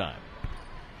springtime.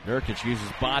 Nurkic uses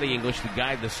body English to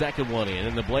guide the second one in.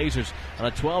 And the Blazers on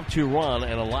a 12-2 run,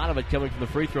 and a lot of it coming from the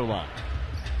free throw line.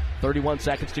 31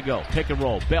 seconds to go. Pick and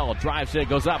roll. Bell drives in,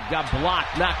 goes up, got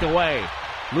blocked, knocked away.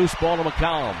 Loose ball to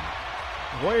McCollum.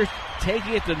 Warriors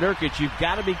taking it to Nurkic. You've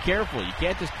got to be careful. You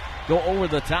can't just go over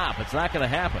the top. It's not going to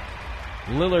happen.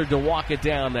 Lillard to walk it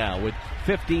down now with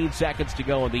 15 seconds to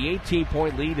go, and the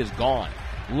 18-point lead is gone.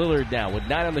 Lillard now with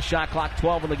 9 on the shot clock,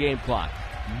 12 on the game clock.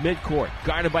 Midcourt,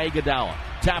 guarded by Iguodala.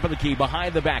 Top of the key,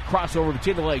 behind the back, crossover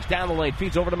between the legs, down the lane,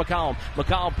 feeds over to McCollum.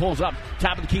 McCollum pulls up,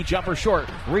 top of the key, jumper short.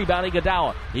 Rebound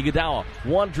Iguodala. Iguodala,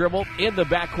 one dribble in the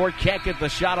backcourt, can't get the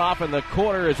shot off, and the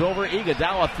quarter is over.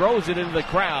 Iguodala throws it into the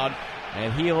crowd,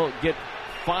 and he'll get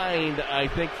fined, I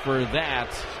think, for that.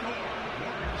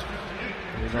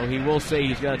 He will say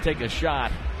he's going to take a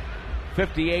shot.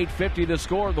 58-50 the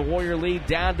score. The Warrior lead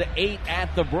down to 8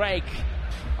 at the break.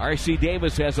 R.C.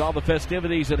 Davis has all the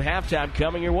festivities at halftime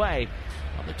coming your way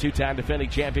on the two-time defending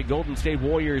champion Golden State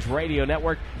Warriors radio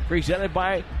network, presented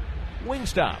by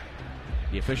Wingstop,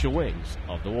 the official wings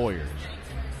of the Warriors.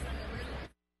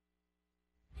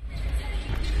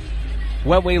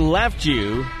 When we left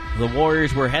you, the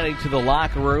Warriors were heading to the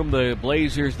locker room, the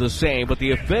Blazers the same, but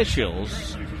the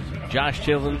officials, Josh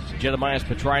Chilton, Jedemiah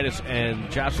Petritis,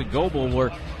 and Jocelyn Goebel,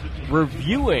 were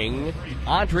reviewing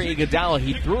Andre Iguodala.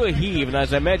 He threw a heave, and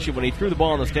as I mentioned, when he threw the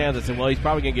ball in the stands, I said, well, he's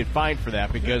probably going to get fined for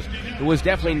that because it was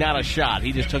definitely not a shot.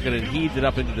 He just took it and heaved it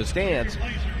up into the stands.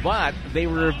 But they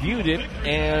reviewed it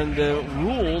and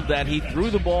ruled that he threw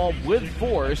the ball with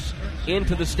force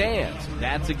into the stands.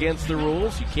 That's against the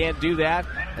rules. You can't do that.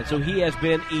 And so he has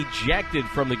been ejected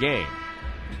from the game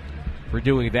for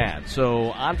doing that.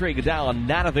 So Andre Iguodala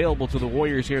not available to the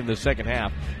Warriors here in the second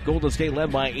half. Golden State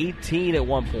led by 18 at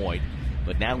one point,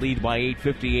 but now lead by 8,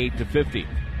 58-50.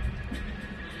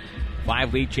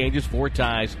 5 lead changes, 4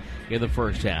 ties in the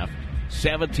first half.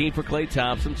 17 for Klay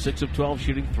Thompson, 6 of 12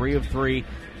 shooting, 3 of 3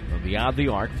 from beyond the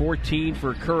arc. 14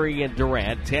 for Curry and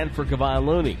Durant, 10 for Kevon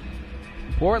Looney.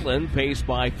 Portland paced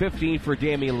by 15 for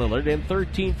Damian Lillard and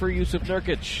 13 for Yusuf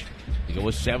Nurkic. He goes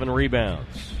with 7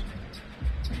 rebounds.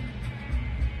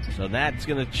 So that's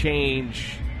going to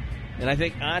change. And I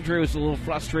think Andre was a little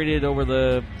frustrated over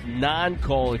the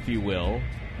non-call, if you will,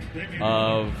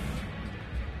 of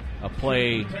a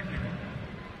play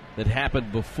that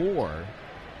happened before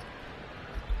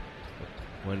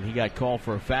when he got called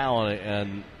for a foul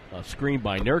and a screen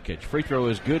by Nurkic. Free throw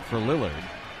is good for Lillard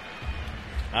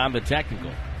on the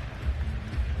technical.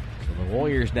 So the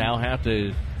Warriors now have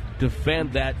to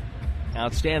defend that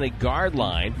outstanding guard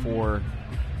line for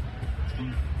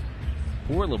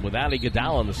Portland without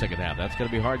Iguodala in the second half. That's going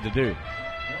to be hard to do.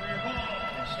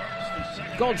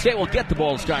 Golden State will get the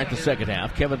ball to start the second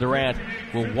half. Kevin Durant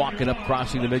will walk it up,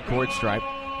 crossing the midcourt stripe.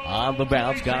 On the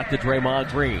bounce, got to Draymond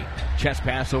Green. Chest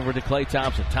pass over to Klay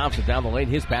Thompson. Thompson down the lane,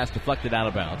 his pass deflected out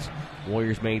of bounds.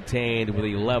 Warriors maintained with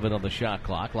 11 on the shot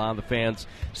clock. A lot of the fans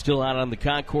still out on the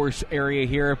concourse area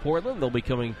here in Portland. They'll be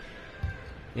coming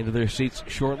into their seats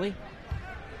shortly.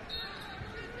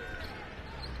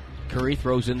 Curry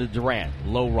throws into Durant.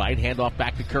 Low right, handoff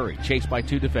back to Curry. Chased by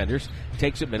 2 defenders.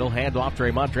 Takes it middle, handoff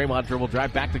Draymond. Draymond dribble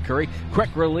drive back to Curry.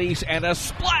 Quick release and a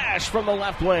splash from the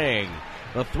left wing.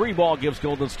 The 3-ball gives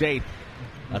Golden State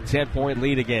a 10-point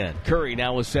lead again. Curry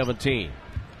now with 17.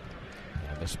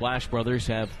 And the Splash Brothers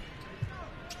have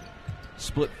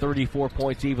split 34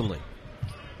 points evenly.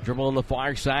 Dribble on the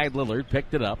far side. Lillard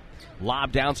picked it up.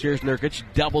 Lob downstairs. Nurkic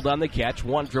doubled on the catch.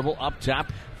 1 dribble up top.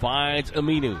 Finds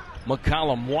Aminu.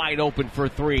 McCollum wide open for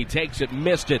 3. Takes it,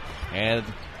 missed it. And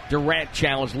Durant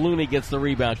challenged. Looney gets the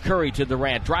rebound. Curry to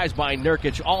Durant. Drives by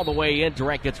Nurkic all the way in.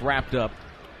 Durant gets wrapped up.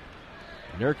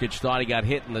 Nurkic thought he got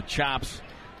hit in the chops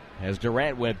as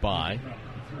Durant went by.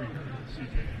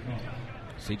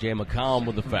 C.J. McCollum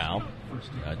with the foul.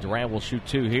 Durant will shoot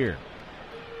 2 here.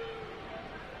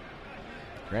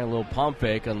 Durant a little pump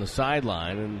fake on the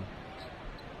sideline,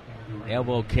 and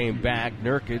elbow came back.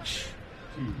 Nurkic,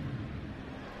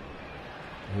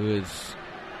 who is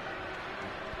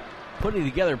putting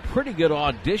together pretty good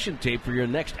audition tape for your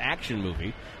next action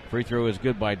movie. Free throw is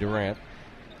good by Durant.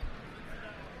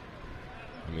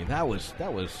 I mean, that was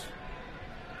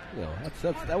you know,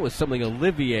 that was something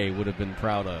Olivier would have been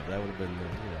proud of. That would have been,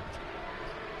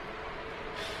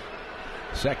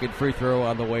 Second free throw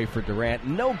on the way for Durant.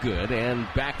 No good, and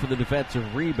back for the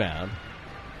defensive rebound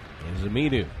is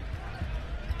Aminu.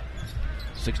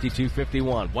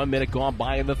 62-51. 1 minute gone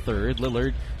by in the third.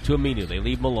 Lillard to Aminu. They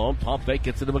leave Malone. Pump fake,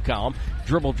 gets into McCollum.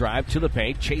 Dribble drive to the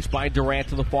paint. Chased by Durant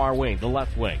to the far wing, the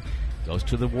left wing. Goes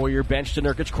to the Warrior bench to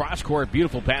Nurkic. Cross court.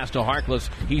 Beautiful pass to Harkless.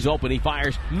 He's open. He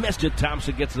fires. Missed it.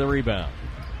 Thompson gets the rebound.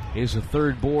 Here's the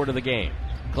third board of the game.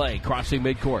 Klay crossing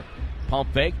midcourt.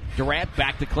 Pump fake. Durant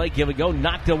back to Klay. Give and go.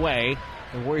 Knocked away.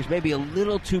 The Warriors may be a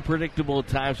little too predictable at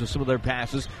times with some of their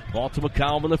passes. Ball to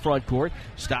McCollum in the front court.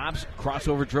 Stops.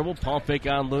 Crossover dribble. Pump fake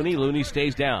on Looney. Looney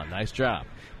stays down. Nice job.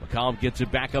 McCollum gets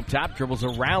it back up top, dribbles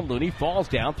around Looney, falls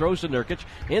down, throws to Nurkic.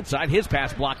 Inside, his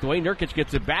pass blocked away. Nurkic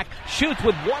gets it back, shoots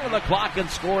with 1 on the clock and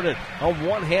scored it. A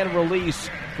one-hand release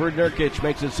for Nurkic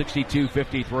makes it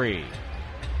 62-53.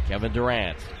 Kevin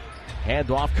Durant,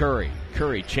 hand off Curry.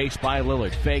 Curry chased by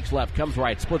Lillard, fakes left, comes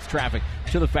right, splits traffic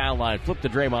to the foul line, flip to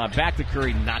Draymond, back to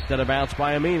Curry, knocked out of bounds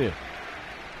by Aminu.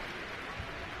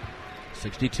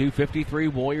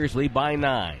 62-53, Warriors lead by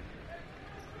 9.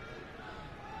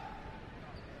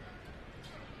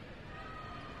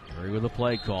 Curry with a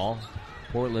play call.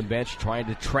 Portland bench trying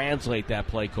to translate that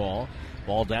play call.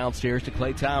 Ball downstairs to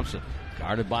Klay Thompson.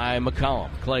 Guarded by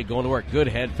McCollum. Klay going to work. Good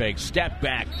head fake. Step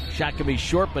back. Shot can be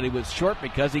short, but he was short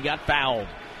because he got fouled.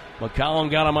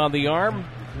 McCollum got him on the arm.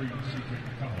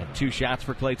 And 2 shots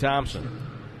for Klay Thompson.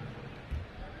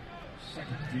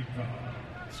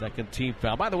 Second team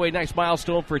foul. By the way, nice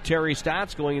milestone for Terry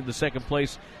Stotts going into second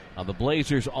place on the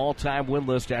Blazers' all-time win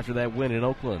list after that win in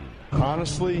Oakland.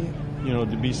 Honestly,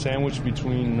 to be sandwiched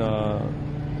between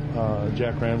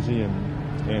Jack Ramsey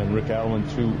and Rick Adelman,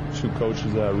 two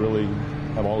coaches that I really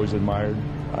have always admired.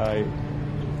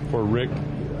 For Rick,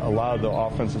 a lot of the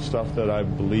offensive stuff that I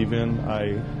believe in,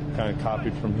 I kind of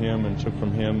copied from him and took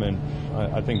from him, and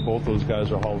I think both those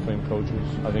guys are Hall of Fame coaches.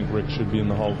 I think Rick should be in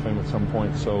the Hall of Fame at some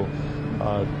point, so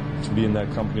to be in that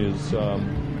company is I'm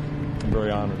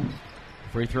very honored.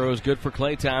 Free throw is good for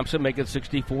Klay Thompson, make it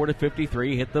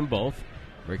 64-53. Hit them both.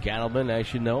 Rick Adelman,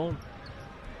 as you know,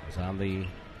 is on the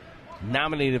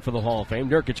nominated for the Hall of Fame.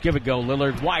 Nurkic, give it go.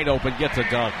 Lillard wide open, gets a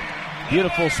dunk.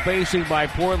 Beautiful spacing by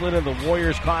Portland, and the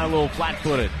Warriors caught a little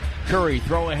flat-footed. Curry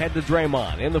throw ahead to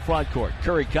Draymond in the front court.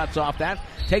 Curry cuts off that,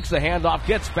 takes the handoff,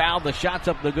 gets fouled. The shot's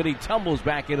up no good. He tumbles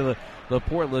back into the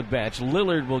Portland bench.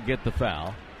 Lillard will get the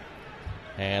foul.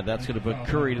 And that's going to put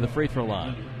Curry to the free throw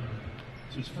line.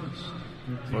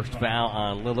 First foul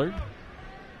on Lillard.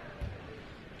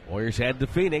 Warriors head to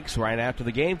Phoenix right after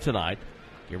the game tonight.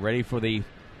 Get ready for the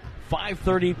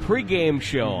 5:30 pregame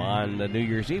show on the New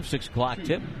Year's Eve, 6 o'clock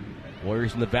tip.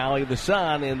 Warriors in the Valley of the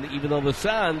Sun, and even though the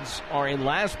Suns are in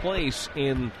last place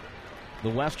in the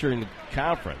Western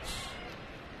Conference,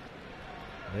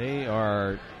 they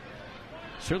are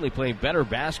certainly playing better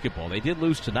basketball. They did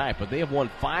lose tonight, but they have won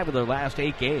 5 of their last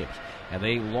 8 games, and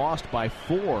they lost by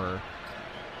 4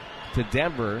 to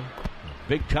Denver.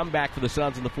 Big comeback for the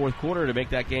Suns in the fourth quarter to make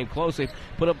that game close. They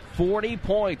put up 40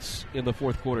 points in the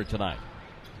fourth quarter tonight.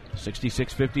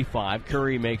 66-55.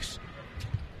 Curry makes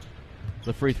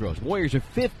the free throws. Warriors are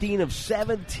 15 of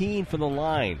 17 from the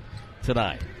line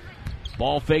tonight.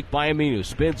 Ball fake by Aminu.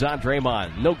 Spins on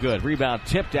Draymond. No good. Rebound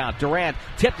tipped out. Durant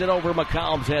tipped it over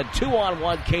McCollum's head.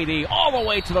 2-on-1 KD all the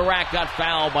way to the rack. Got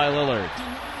fouled by Lillard.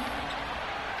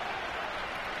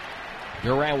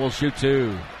 Durant will shoot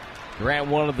 2. Durant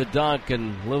wanted the dunk,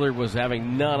 and Lillard was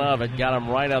having none of it. Got him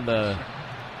right on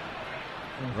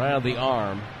the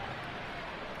arm.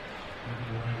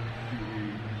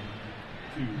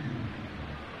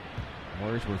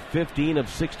 Warriors were 15 of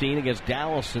 16 against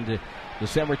Dallas into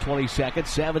December 22nd,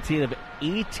 17 of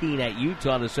 18 at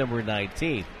Utah December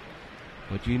 19th.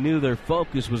 But you knew their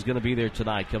focus was going to be there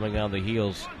tonight, coming on the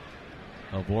heels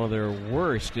of one of their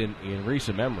worst in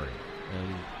recent memory,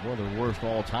 and one of their worst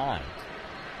all time.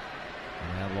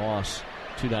 And that loss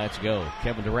 2 nights ago.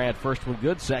 Kevin Durant, first one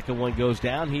good, second one goes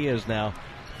down. He is now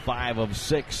 5 of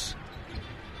 6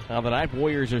 on the night.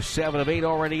 Warriors are 7 of 8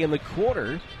 already in the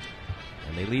quarter,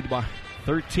 and they lead by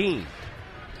 13.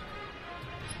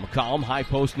 McCollum, high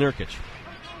post, Nurkic.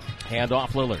 Hand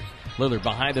off Lillard. Lillard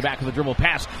behind the back of the dribble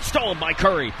pass. Stolen by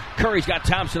Curry. Curry's got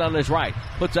Thompson on his right.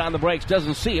 Puts on the brakes,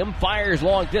 doesn't see him. Fires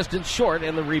long distance short,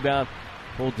 and the rebound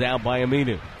pulled down by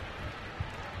Aminu.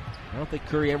 I don't think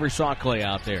Curry ever saw Clay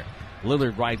out there.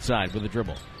 Lillard right side with a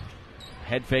dribble.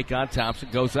 Head fake on Thompson.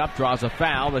 Goes up, draws a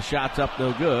foul. The shot's up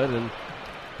no good, and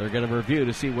they're going to review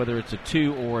to see whether it's a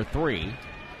 2 or a 3.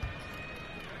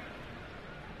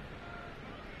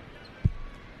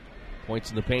 Points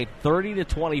in the paint,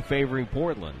 30-20 favoring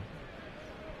Portland.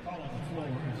 They're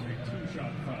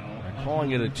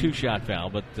calling it a 2-shot foul,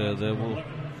 but they will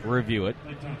review it.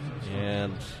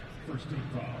 And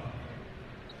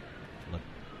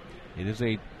it is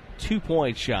a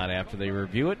 2-point shot after they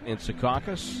review it. In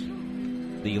Secaucus,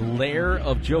 the lair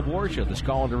of Joe Borgia. This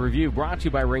call into review brought to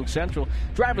you by Ring Central.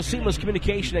 Drive a seamless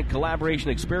communication and collaboration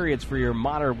experience for your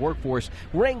modern workforce.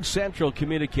 Ring Central,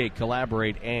 communicate,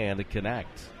 collaborate, and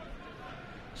connect.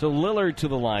 So Lillard to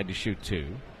the line to shoot 2.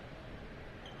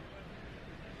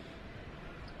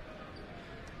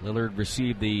 Lillard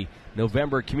received the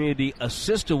November Community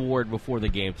Assist Award before the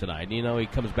game tonight. You know, he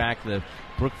comes back to the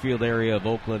Brookfield area of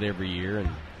Oakland every year and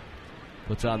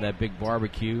puts on that big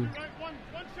barbecue.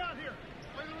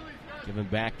 Giving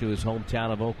back to his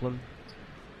hometown of Oakland.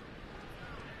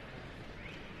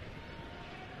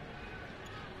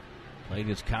 Played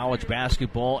his college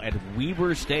basketball at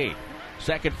Weber State.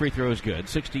 Second free throw is good,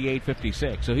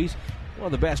 68-56. So he's one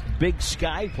of the best Big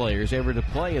Sky players ever to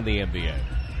play in the NBA.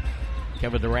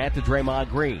 Kevin Durant to Draymond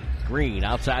Green. Green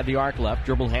outside the arc left.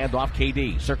 Dribble handoff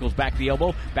KD. Circles back the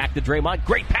elbow. Back to Draymond.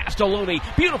 Great pass to Looney.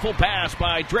 Beautiful pass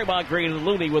by Draymond Green. And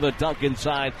Looney with a dunk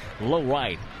inside. Low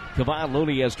right. Kevon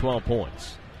Looney has 12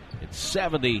 points. It's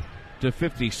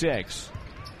 70-56.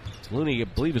 Looney, I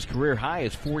believe his career high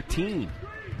is 14.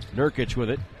 Nurkic with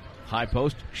it. High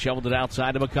post, shoveled it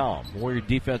outside to McCollum. Warrior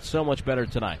defense so much better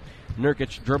tonight.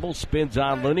 Nurkic dribbles, spins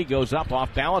on Looney, goes up,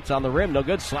 off balance on the rim. No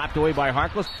good, slapped away by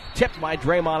Harkless. Tipped by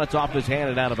Draymond, it's off his hand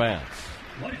and out of bounds.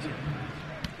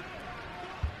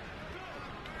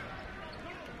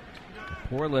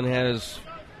 Portland has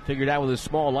figured out with his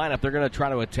small lineup, they're going to try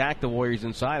to attack the Warriors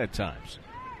inside at times.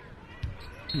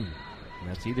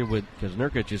 That's either because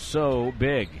Nurkic is so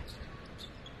big.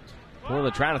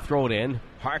 Portland trying to throw it in.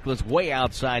 Harkless way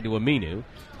outside to Aminu.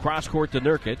 Cross court to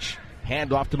Nurkic.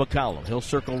 Hand off to McCollum. He'll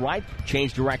circle right,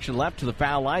 change direction left to the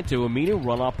foul line to Aminu.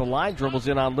 Run off the line, dribbles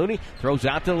in on Looney. Throws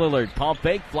out to Lillard. Pump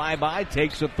fake, fly by,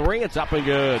 takes a 3. It's up and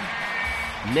good.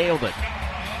 Nailed it.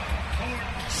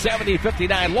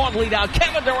 70-59. Long lead out.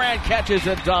 Kevin Durant catches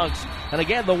and dunks. And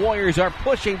again, the Warriors are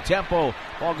pushing tempo.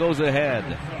 Ball goes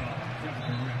ahead.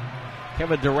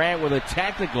 Kevin Durant with a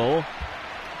technical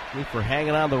for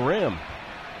hanging on the rim.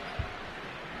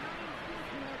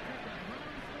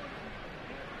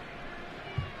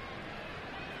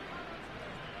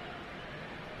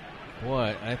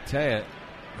 Boy, I tell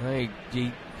you,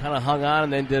 he kind of hung on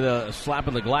and then did a slap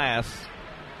in the glass.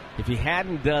 If he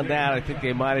hadn't done that, I think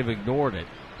they might have ignored it.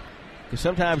 Because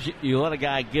sometimes you let a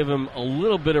guy give him a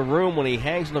little bit of room when he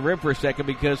hangs on the rim for a second,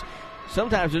 because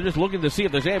sometimes they're just looking to see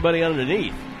if there's anybody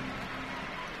underneath.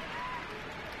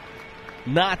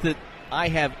 Not that I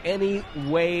have any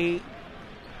way,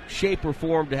 shape, or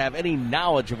form to have any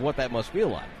knowledge of what that must feel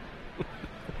like.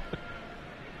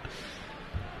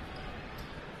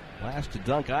 Last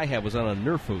dunk I had was on a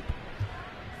Nerf hoop.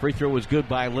 Free throw was good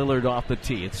by Lillard off the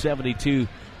tee. It's 72-60.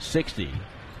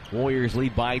 Warriors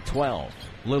lead by 12.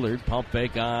 Lillard, pump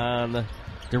fake on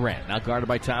Durant. Now guarded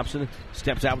by Thompson.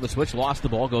 Steps out with the switch. Lost the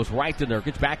ball. Goes right to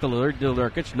Nurkic. Back to Lillard. To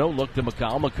Nurkic. No look to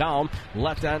McCollum. McCollum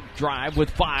left on drive with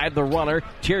 5. The runner.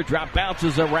 Teardrop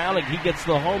bounces around and he gets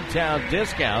the hometown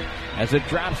discount as it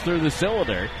drops through the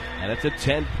cylinder. And it's a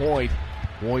 10-point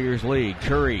Warriors lead.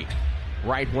 Curry,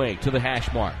 right wing to the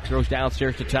hash mark. Throws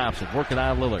downstairs to Thompson. Working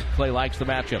on Lillard. Clay likes the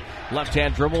matchup.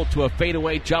 Left-hand dribble to a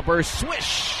fadeaway jumper.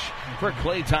 Swish for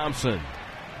Klay Thompson.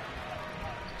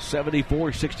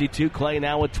 74-62. Clay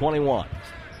now with 21.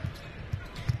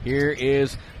 Here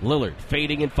is Lillard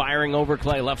fading and firing over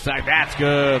Clay. Left side. That's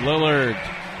good. Lillard.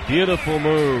 Beautiful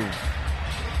move.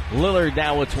 Lillard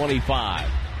now with 25.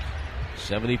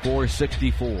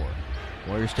 74-64.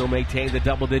 Warriors still maintain the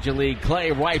double-digit lead.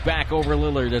 Clay right back over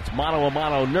Lillard. It's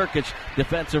mano-a-mano. Nurkic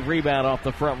defensive rebound off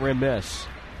the front rim miss.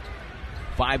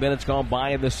 5 minutes gone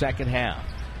by in the second half.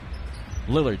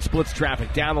 Lillard splits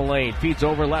traffic down the lane. Feeds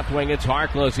over left wing. It's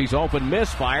Harkless. He's open.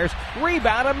 Misfires.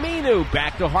 Rebound Aminu.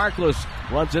 Back to Harkless.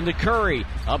 Runs into Curry.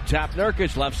 Up top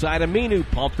Nurkic. Left side Aminu.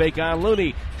 Pump fake on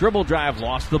Looney. Dribble drive.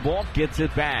 Lost the ball. Gets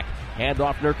it back. Hand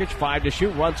off Nurkic. 5 to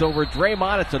shoot. Runs over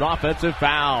Draymond. It's an offensive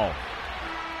foul.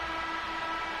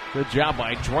 Good job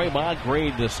by Draymond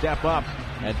Green to step up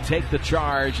and take the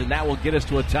charge, and that will get us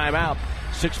to a timeout.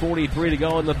 6:43 to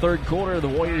go in the third quarter. The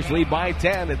Warriors lead by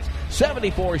 10. It's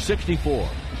 74-64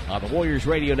 on the Warriors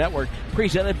Radio Network,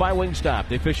 presented by Wingstop,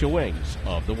 the official wings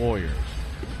of the Warriors.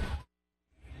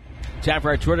 Time for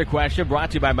our Twitter question,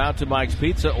 brought to you by Mountain Mike's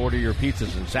Pizza. Order your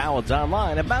pizzas and salads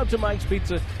online at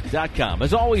mountainmikespizza.com.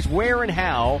 As always, where and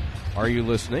how are you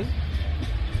listening?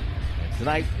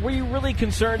 Tonight, were you really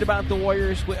concerned about the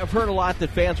Warriors? I've heard a lot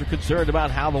that fans are concerned about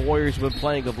how the Warriors have been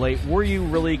playing of late. Were you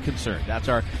really concerned? That's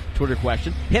our Twitter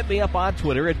question. Hit me up on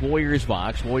Twitter at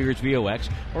WarriorsVox, WarriorsVox,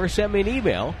 or send me an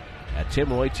email at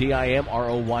Timroye,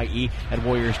 Timroye, at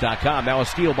Warriors.com. Now a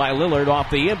steal by Lillard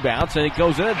off the inbounds, and it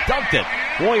goes in and dunked it.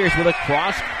 Warriors with a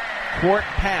cross-court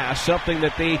pass, something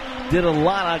that they did a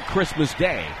lot on Christmas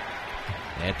Day.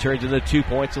 And it turns into 2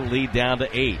 points and lead down to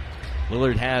 8.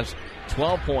 Lillard has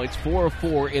 12 points, 4 of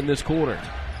 4 in this quarter.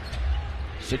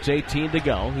 6:18 to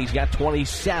go. He's got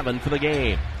 27 for the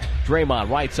game. Draymond,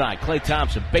 right side. Klay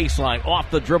Thompson, baseline,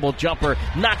 off the dribble jumper.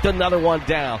 Knocked another one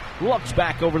down. Looks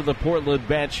back over to the Portland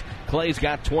bench. Klay's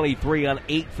got 23 on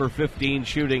 8 for 15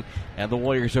 shooting. And the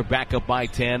Warriors are back up by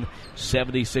 10,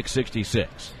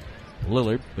 76-66.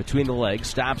 Lillard, between the legs,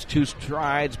 stops 2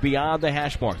 strides beyond the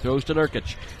hash mark. Throws to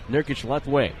Nurkic. Nurkic left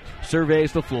wing.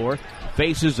 Surveys the floor.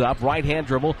 Faces up. Right-hand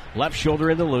dribble. Left shoulder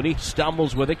into Looney.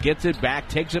 Stumbles with it. Gets it back.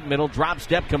 Takes it middle. Drop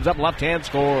step. Comes up. Left hand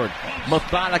scored.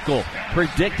 Methodical.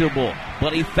 Predictable.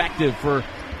 But effective for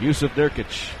Yusuf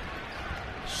Nurkic.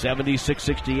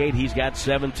 76-68. He's got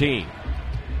 17.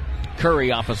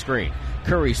 Curry off a screen.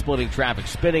 Curry splitting traffic,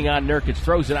 spinning on Nurkic,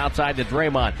 throws it outside to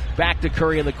Draymond. Back to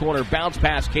Curry in the corner, bounce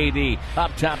pass KD.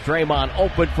 Up top, Draymond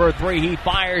open for a 3. He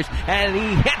fires, and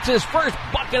he hits his first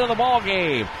bucket of the ball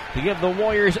game to give the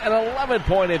Warriors an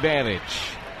 11-point advantage.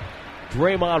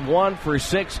 Draymond 1 for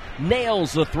 6,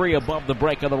 nails the 3 above the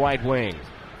break on the right wing.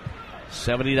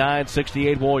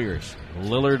 79-68 Warriors.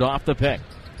 Lillard off the pick.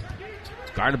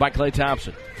 Guarded by Klay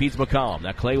Thompson. Feeds McCollum.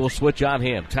 Now Klay will switch on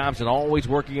him. Thompson always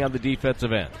working on the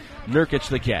defensive end. Nurkic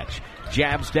the catch.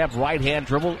 Jab step, right-hand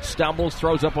dribble, stumbles,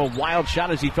 throws up a wild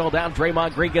shot as he fell down.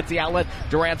 Draymond Green gets the outlet.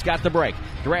 Durant's got the break.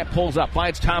 Durant pulls up,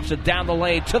 finds Thompson down the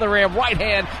lane, to the rim, right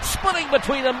hand, splitting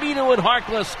between Aminu and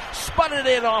Harkless. Spun it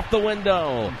in off the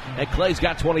window. And Klay's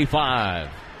got 25.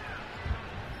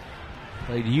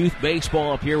 Played youth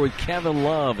baseball up here with Kevin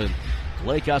Love in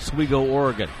Lake Oswego,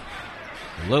 Oregon.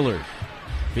 Lillard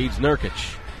feeds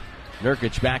Nurkic.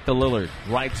 Nurkic back to Lillard.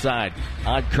 Right side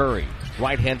on Curry.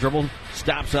 Right-hand dribble.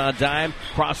 Stops on a dime.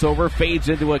 Crossover. Fades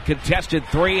into a contested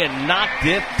 3 and knocked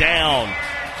it down.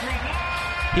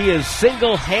 He is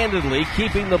single-handedly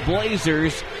keeping the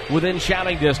Blazers within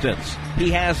shouting distance. He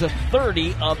has a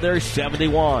 30 of their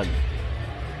 71.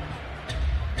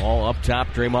 All up top.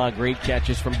 Draymond Green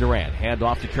catches from Durant. Hand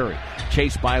off to Curry.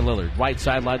 Chased by Lillard. Right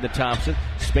sideline to Thompson.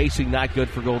 spacing not good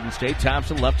for Golden State.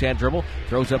 Thompson, left-hand dribble,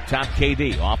 throws up top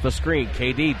KD. Off the screen,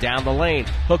 KD down the lane.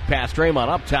 Hook pass, Draymond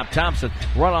up top. Thompson,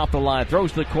 run off the line,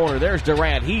 throws to the corner. There's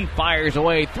Durant. He fires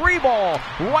away. 3-ball,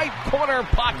 right corner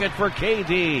pocket for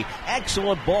KD.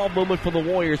 Excellent ball movement for the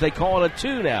Warriors. They call it a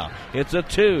 2 now. It's a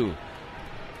 2.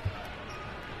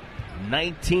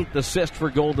 19th assist for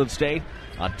Golden State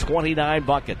on 29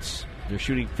 buckets. They're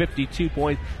shooting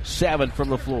 52.7 from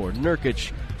the floor.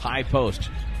 Nurkic, high post,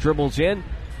 dribbles in,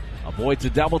 avoids a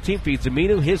double team, feeds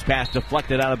Aminu. His pass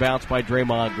deflected out of bounds by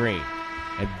Draymond Green.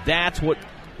 And that's what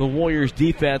the Warriors'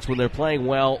 defense, when they're playing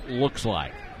well, looks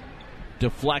like.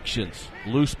 Deflections,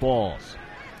 loose balls.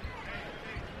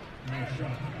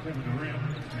 The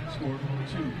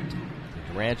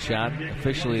Durant shot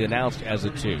officially announced as a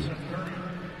 2.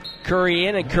 Curry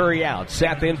in and Curry out.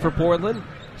 Seth in for Portland.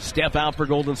 Steph out for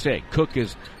Golden State. Cook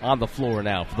is on the floor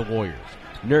now for the Warriors.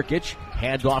 Nurkic,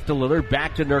 hands off to Lillard.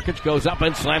 Back to Nurkic. Goes up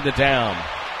and slammed it down.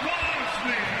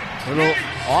 Little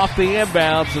off the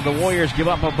inbounds, and the Warriors give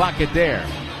up a bucket there.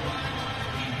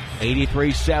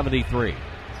 83-73.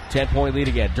 10-point lead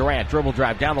again. Durant, dribble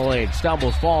drive down the lane.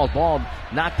 Stumbles, falls, ball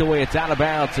knocked away. It's out of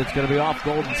bounds. It's going to be off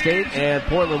Golden State, and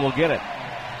Portland will get it.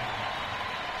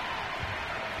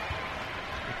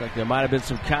 Looks like there might have been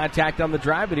some contact on the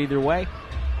drive, but either way,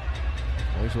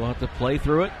 Warriors will have to play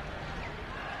through it.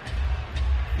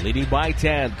 Leading by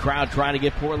 10. Crowd trying to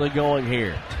get Portland going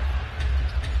here.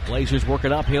 Blazers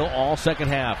working uphill all second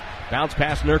half. Bounce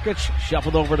past Nurkic.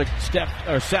 Shuffled over to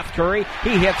Seth Curry.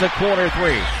 He hits a corner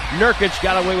 3. Nurkic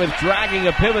got away with dragging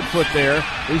a pivot foot there.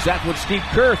 At least that's what Steve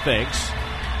Kerr thinks.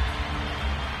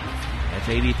 That's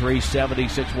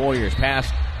 83-76 Warriors. Pass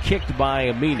kicked by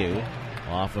Aminu.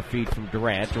 Off a feed from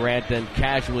Durant. Durant then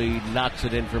casually knocks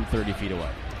it in from 30 feet away.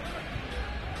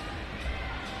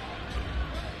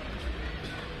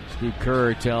 Steve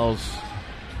Kerr tells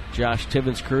Josh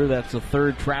Tibbins' crew that's the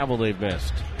 3rd travel they've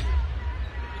missed.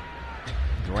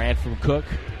 Durant from Cook.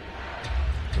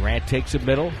 Durant takes it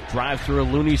middle, drives through a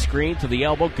Looney screen to the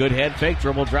elbow. Good head fake,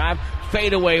 dribble drive,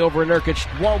 fade away over Nurkic.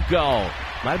 Won't go.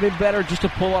 Might have been better just to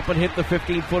pull up and hit the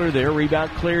 15-footer there. Rebound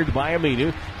cleared by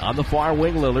Aminu. On the far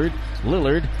wing, Lillard.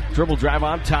 Lillard, dribble drive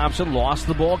on Thompson. Lost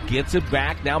the ball, gets it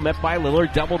back. Now met by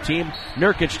Lillard. Double team.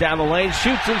 Nurkic down the lane.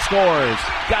 Shoots and scores.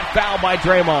 Got fouled by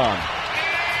Draymond.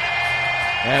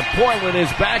 And Portland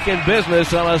is back in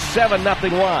business on a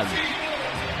 7-0 run.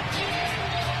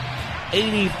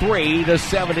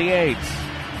 83-78.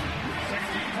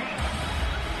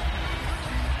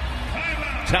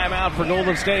 Timeout for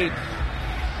Golden State.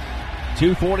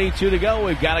 2:42 to go.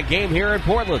 We've got a game here in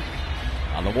Portland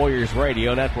on the Warriors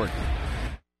Radio Network.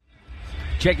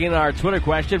 Checking our Twitter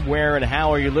question, where and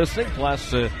how are you listening?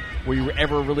 Plus, were you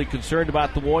ever really concerned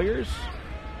about the Warriors?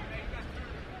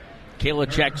 Kayla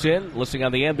checks in, listening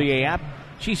on the NBA app.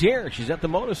 She's here. She's at the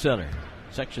Moda Center,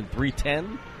 section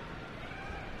 310.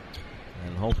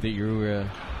 And hope that you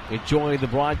enjoy the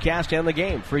broadcast and the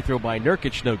game. Free throw by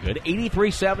Nurkic, no good.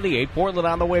 83-78, Portland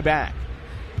on the way back.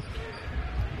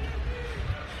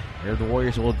 Here the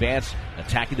Warriors will advance,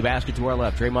 attacking the basket to our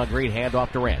left. Draymond Green,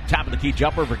 handoff Durant. Top of the key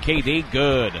jumper for KD,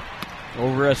 good.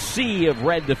 Over a sea of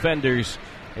red defenders,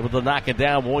 able to knock it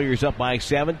down. Warriors up by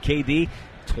 7. KD,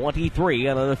 23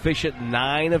 on an efficient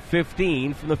 9 of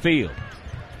 15 from the field.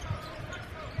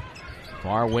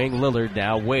 Far wing, Lillard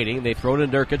now waiting. They throw to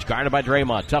Nurkic, guarded by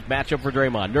Draymond. Tough matchup for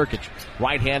Draymond. Nurkic,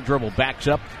 right-hand dribble, backs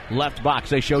up, left box.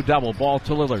 They show double. Ball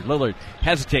to Lillard. Lillard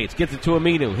hesitates, gets it to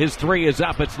Aminu. His 3 is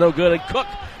up. It's no good. And Cook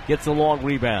gets the long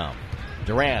rebound.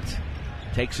 Durant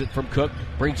takes it from Cook,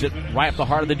 brings it right up the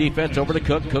heart of the defense, over to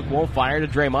Cook. Cook won't fire to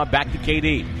Draymond. Back to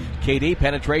KD. KD,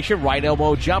 penetration, right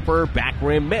elbow jumper, back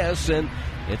rim miss, and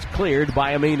it's cleared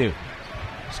by Aminu.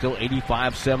 Still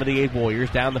 85-78 Warriors.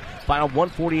 Down the final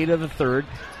 148 of the third.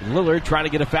 Lillard trying to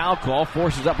get a foul call.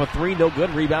 Forces up a 3. No good.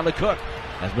 Rebound to Cook.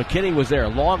 As McKinney was there.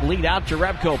 Long lead out to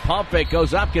Jerebko. Pump fake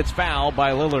goes up. Gets fouled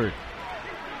by Lillard.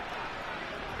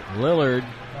 Lillard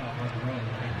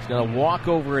is going to walk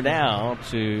over now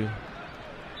to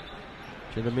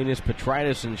Dominus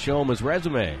Petritis and show him his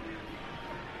resume.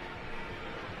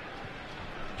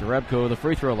 Jerebko the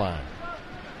free throw line.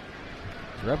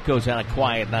 Jerebko's had a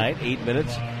quiet night, 8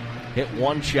 minutes, hit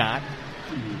 1 shot.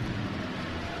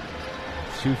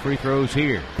 2 free throws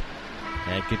here.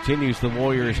 And continues the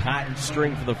Warriors' hot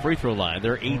string for the free throw line.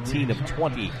 They're 18 of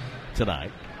 20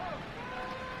 tonight.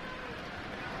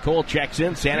 Cole checks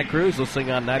in. Santa Cruz listening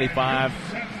on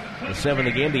 95-7 the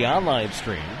game, the online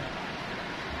stream.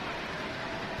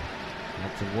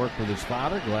 Got to work with his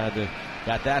father. Glad to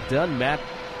got that done. Matt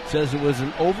says it was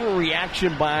an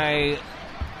overreaction by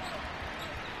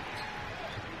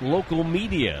local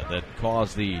media that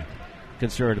caused the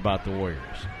concerned about the Warriors.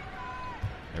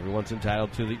 Everyone's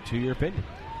entitled to your opinion.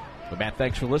 But Matt,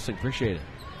 thanks for listening. Appreciate it.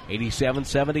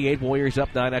 87-78, Warriors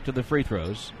up 9 after the free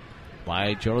throws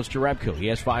by Jonas Jerebko. He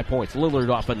has 5 points. Lillard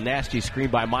off a nasty screen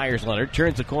by Myers Leonard.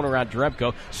 Turns the corner on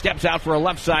Jerebko. Steps out for a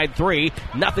left side three.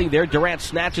 Nothing there. Durant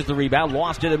snatches the rebound.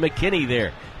 Lost it, and McKinney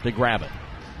there to grab it.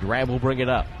 Durant will bring it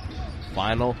up.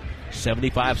 Final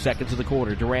 75 seconds of the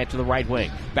quarter. Durant to the right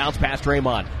wing. Bounce past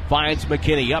Draymond. Finds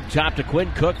McKinney up top to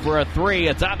Quinn Cook for a three.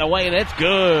 It's on the way, and it's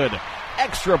good.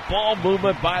 Extra ball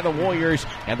movement by the Warriors,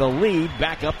 and the lead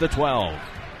back up to 12.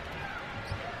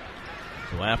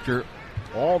 So after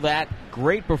all that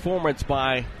great performance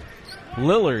by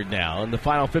Lillard now in the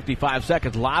final 55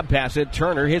 seconds, lob pass in.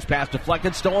 Turner, his pass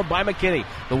deflected, stolen by McKinney.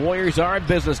 The Warriors are in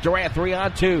business. Durant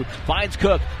 3-on-2, finds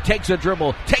Cook, takes a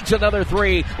dribble, takes another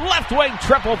three. Left wing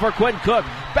triple for Quinn Cook.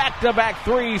 Back-to-back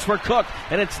threes for Cook,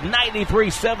 and it's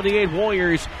 93-78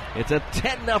 Warriors. It's a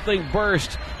 10-0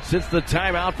 burst since the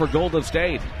timeout for Golden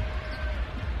State.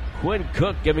 Quinn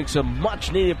Cook giving some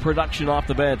much-needed production off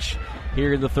the bench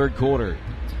here in the third quarter.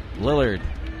 Lillard,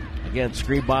 again,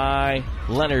 screened by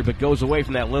Leonard, but goes away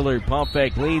from that. Lillard pump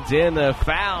fake, leads in, the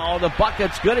foul, the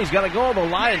bucket's good. He's got to go on the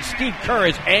line, and Steve Kerr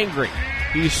is angry.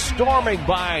 He's storming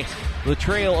by the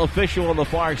trail official on the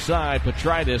far side,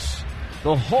 Petritis.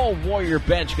 The whole Warrior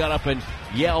bench got up and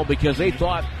yelled because they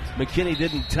thought McKinney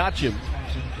didn't touch him.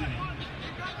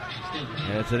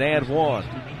 And it's an and one.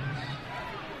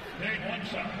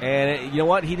 And you know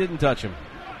what? He didn't touch him.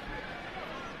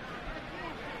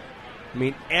 I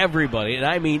mean, everybody, and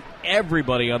I mean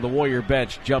everybody on the Warrior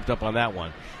bench jumped up on that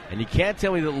one. And you can't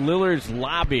tell me that Lillard's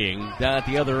lobbying down at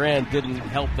the other end didn't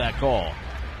help that call.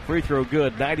 Free throw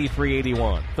good,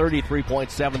 93-81,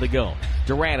 33.7 to go.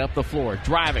 Durant up the floor,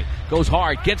 driving, goes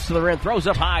hard, gets to the rim, throws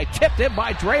up high, tipped in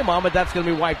by Draymond, but that's going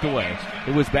to be wiped away.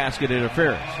 It was basket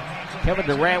interference. Kevin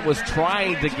Durant was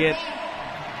trying to get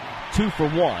 2 for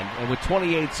 1, and with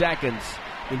 28 seconds,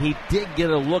 and he did get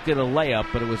a look at a layup,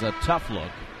 but it was a tough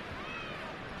look.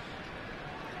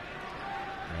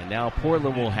 And now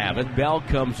Portland will have it. Bell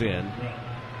comes in.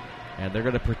 And they're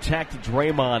going to protect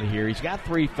Draymond here. He's got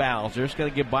 3 fouls. They're just going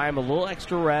to give by him a little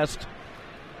extra rest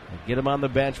and get him on the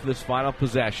bench for this final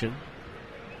possession.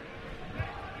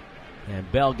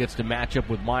 And Bell gets to match up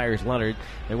with Myers Leonard.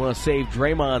 They want to save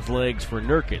Draymond's legs for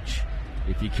Nurkic,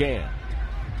 if you can.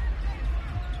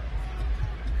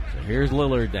 So here's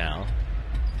Lillard now.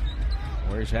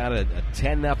 Warriors had a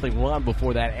 10-0 run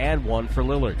before that, and one for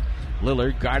Lillard.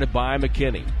 Lillard guarded by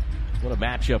McKinney. What a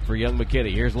matchup for young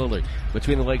McKinney. Here's Lillard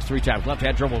between the legs 3 times.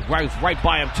 Left-hand dribble, runs right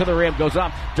by him to the rim, goes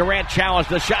up. Durant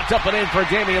challenged. The shot's up and in for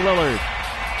Damian Lillard.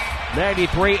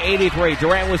 93-83.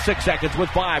 Durant with 6 seconds with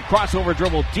 5. Crossover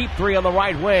dribble, deep 3 on the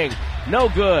right wing. No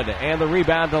good. And the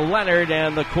rebound to Leonard,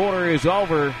 and the quarter is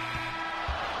over.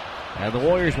 And the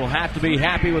Warriors will have to be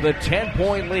happy with a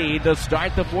 10-point lead to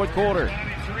start the fourth quarter.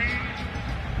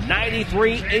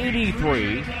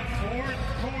 93-83.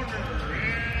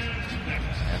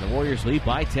 The Warriors lead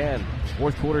by 10.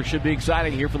 Fourth quarter should be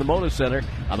exciting here from the Moda Center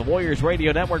on the Warriors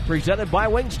Radio Network, presented by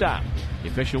Wingstop, the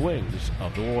official wings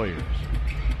of the Warriors.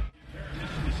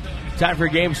 Time for a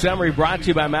game summary brought to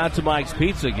you by Mountain Mike's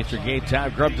Pizza. Get your game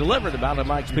time grub delivered at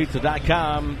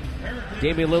mountainmikespizza.com.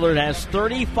 Damian Lillard has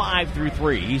 35 through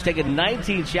 3. He's taken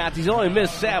 19 shots. He's only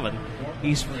missed 7.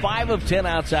 He's 5 of 10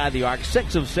 outside the arc,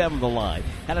 6 of 7 the line.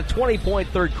 Had a 20-point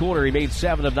third quarter. He made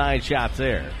 7 of 9 shots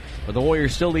there. But the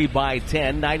Warriors still lead by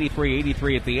 10,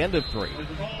 93-83 at the end of 3.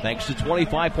 Thanks to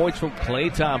 25 points from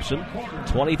Klay Thompson,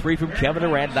 23 from Kevin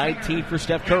Durant, 19 for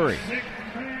Steph Curry.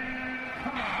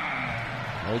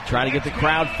 Well, trying to get the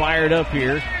crowd fired up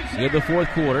here in the fourth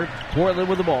quarter. Portland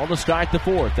with the ball to start the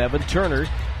fourth. Evan Turner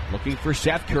looking for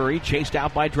Seth Curry, chased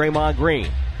out by Draymond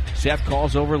Green. Seth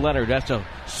calls over Leonard. Has to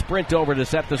sprint over to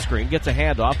set the screen. Gets a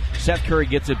handoff. Seth Curry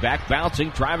gets it back. Bouncing.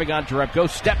 Driving on Jerebko.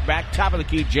 Step back. Top of the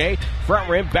key. Jay. Front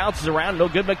rim. Bounces around. No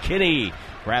good. McKinney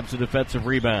grabs the defensive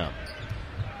rebound.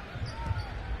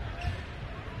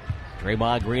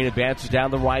 Draymond Green advances down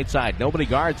the right side. Nobody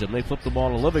guards him. They flip the ball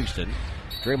to Livingston.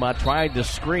 Draymond trying to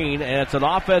screen, and it's an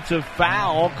offensive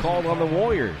foul called on the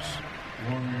Warriors.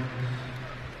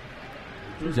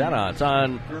 Who's that on? It's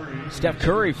on Steph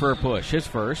Curry for a push, his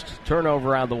first.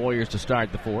 Turnover on the Warriors to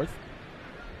start the fourth.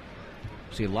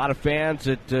 See a lot of fans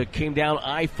that came down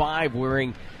I-5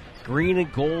 wearing green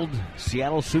and gold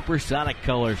Seattle Supersonic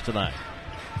colors tonight.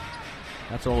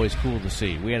 That's always cool to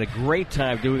see. We had a great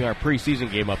time doing our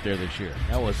preseason game up there this year.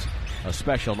 That was a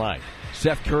special night.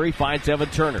 Seth Curry finds Evan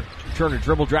Turner. Turner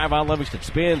dribble drive on Livingston.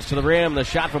 Spins to the rim. The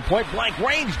shot from point blank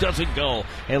range doesn't go.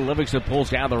 And Livingston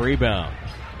pulls down the rebound.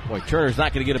 Boy, Turner's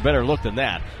not going to get a better look than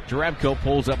that. Jerebko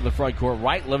pulls up in the front court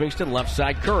right. Livingston left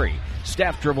side Curry.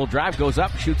 Steph dribble drive, goes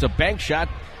up, shoots a bank shot.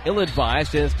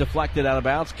 Ill-advised, and it's deflected out of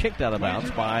bounds, kicked out of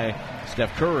bounds by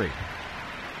Steph Curry.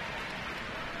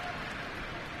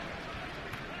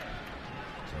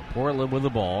 So Portland with the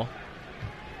ball.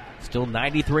 Still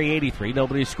 93-83.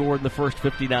 Nobody scored in the first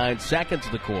 59 seconds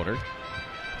of the quarter.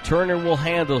 Turner will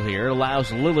handle here. Allows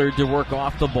Lillard to work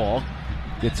off the ball.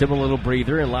 Gets him a little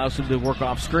breather and allows him to work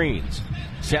off screens.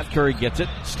 Seth Curry gets it.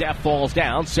 Steph falls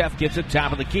down. Seth gets it,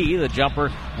 top of the key. The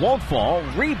jumper won't fall.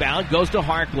 Rebound goes to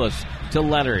Harkless. To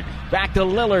Leonard. Back to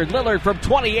Lillard. Lillard from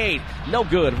 28. No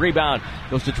good. Rebound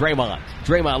goes to Draymond.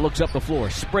 Draymond looks up the floor.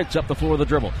 Sprints up the floor of the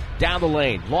dribble. Down the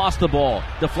lane. Lost the ball.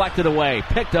 Deflected away.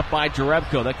 Picked up by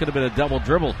Jerebko. That could have been a double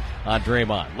dribble on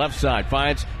Draymond. Left side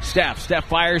finds Steph. Steph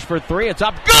fires for three. It's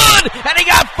up. Good! And he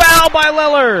got fouled by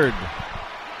Lillard.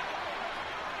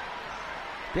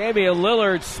 Damian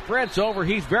Lillard sprints over.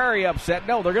 He's very upset.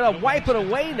 No, they're going to wipe it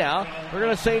away now. They're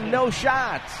going to say no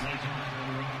shots.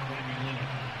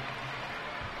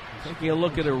 Taking a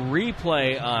look at a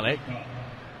replay on it.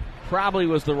 Probably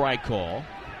was the right call.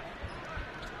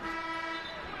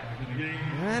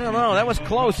 I don't know. That was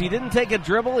close. He didn't take a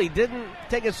dribble. He didn't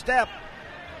take a step.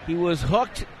 He was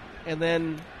hooked, and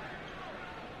then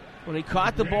when he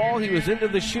caught the ball, he was into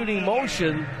the shooting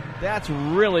motion. That's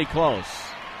really close.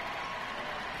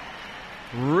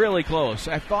 Really close.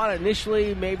 I thought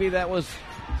initially maybe that was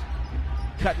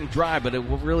cut and dry, but it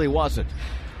really wasn't.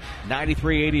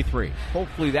 93-83.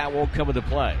 Hopefully that won't come into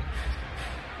play.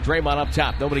 Draymond up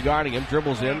top. Nobody guarding him.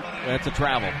 Dribbles in. That's a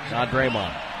travel on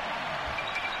Draymond.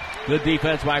 Good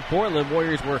defense by Portland.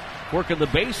 Warriors were working the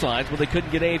baselines, but they couldn't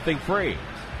get anything free.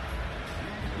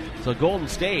 So Golden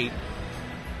State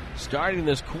starting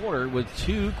this quarter with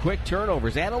 2 quick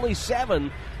turnovers and only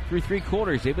 7 through 3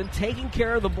 quarters. They've been taking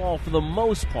care of the ball for the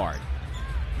most part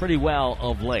pretty well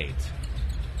of late.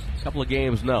 Couple of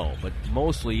games, no, but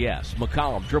mostly yes.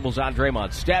 McCollum dribbles on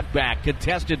Draymond. Step back,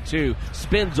 contested 2,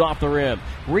 spins off the rim.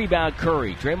 Rebound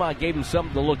Curry. Draymond gave him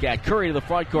something to look at. Curry to the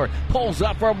front court. Pulls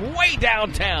up from way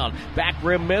downtown. Back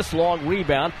rim miss, long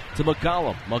rebound to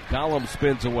McCollum. McCollum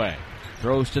spins away.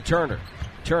 Throws to Turner.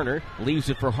 Turner leaves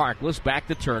it for Harkless. Back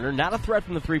to Turner. Not a threat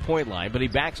from the three-point line, but he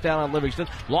backs down on Livingston.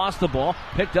 Lost the ball.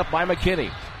 Picked up by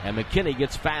McKinney. And McKinney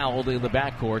gets fouled in the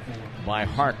backcourt by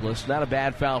Harkless. Not a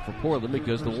bad foul for Portland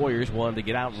because the Warriors wanted to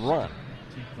get out and run.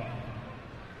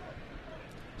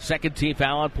 Second team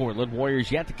foul on Portland.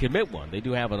 Warriors yet to commit one. They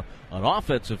do have an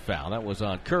offensive foul. That was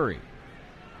on Curry.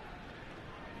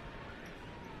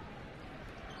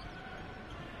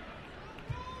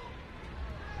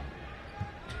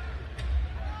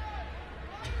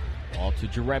 Ball to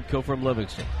Jerebko from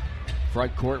Livingston.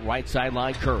 Front court, right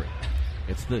sideline, Curry.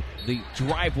 It's the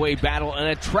driveway battle and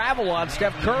a travel on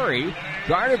Steph Curry,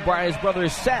 guarded by his brother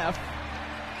Seth,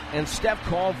 and Steph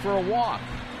called for a walk.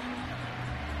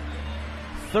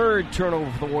 Third turnover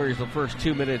for the Warriors in the first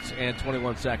 2 minutes and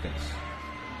 21 seconds.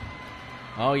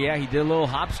 Oh, yeah, he did a little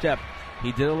hop step.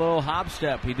 He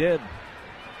did.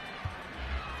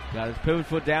 Got his pivot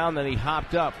foot down, then he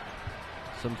hopped up.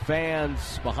 Some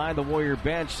fans behind the Warrior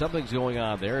bench. Something's going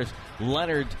on there as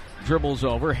Leonard dribbles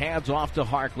over, hands off to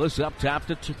Harkless, up top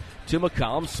to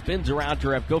McCollum, spins around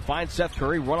Jerebko, finds Seth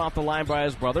Curry, run off the line by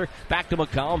his brother, back to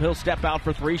McCollum, he'll step out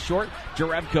for 3, short.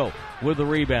 Jerebko with the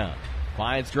rebound,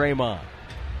 finds Draymond.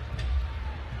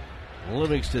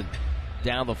 Livingston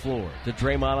down the floor to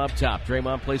Draymond up top.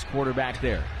 Draymond plays quarterback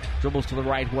there, dribbles to the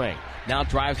right wing. Now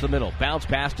drives the middle. Bounce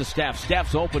pass to Steph.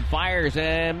 Steph's open, fires,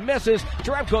 and misses.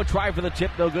 Jerebko tried for the tip,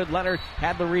 no good. Leonard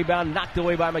had the rebound, knocked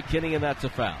away by McKinney, and that's a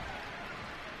foul.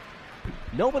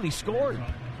 Nobody scored.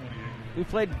 We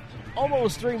played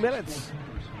almost 3 minutes.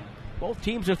 Both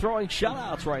teams are throwing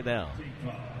shutouts right now.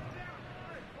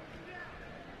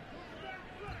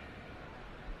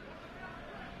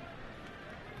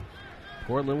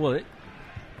 Portland with it.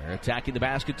 They're attacking the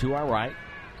basket to our right.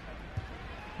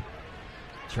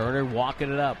 Turner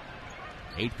walking it up.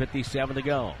 8:57 to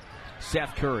go.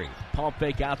 Seth Curry, pump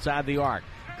fake outside the arc.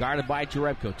 Guarded by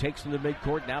Jerebko. Takes him to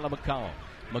midcourt, now to McCollum.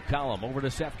 McCollum over to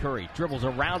Seth Curry. Dribbles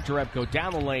around Jerebko,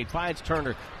 down the lane, finds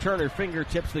Turner. Turner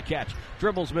fingertips the catch.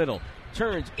 Dribbles middle,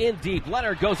 turns in deep.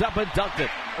 Leonard goes up and dunked it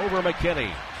over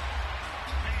McKinney.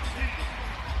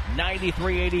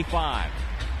 93-85.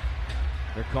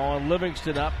 They're calling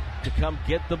Livingston up to come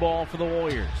get the ball for the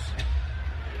Warriors.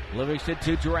 Livingston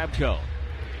to Jerebko.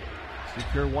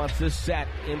 Seeker wants this set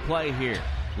in play here.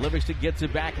 Livingston gets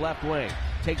it back left wing.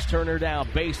 Takes Turner down.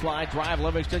 Baseline drive.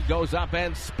 Livingston goes up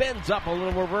and spins up a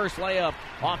little reverse layup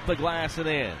off the glass and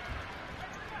in.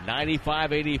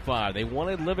 95-85. They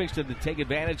wanted Livingston to take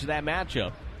advantage of that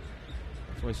matchup.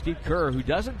 So Steve Kerr, who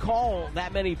doesn't call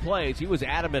that many plays, he was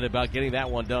adamant about getting that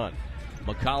one done.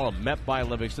 McCollum met by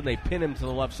Livingston. They pin him to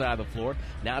the left side of the floor.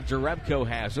 Now Jarebko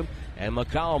has him, and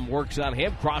McCollum works on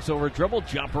him. Crossover dribble,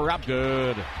 jumper up,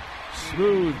 good.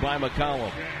 Smooth by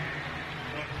McCollum.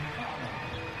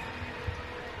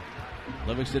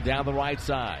 Livingston down the right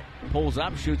side. Pulls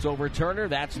up, shoots over Turner.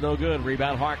 That's no good.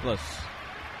 Rebound Harkless.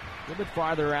 A little bit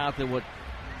farther out than what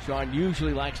Sean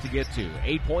usually likes to get to.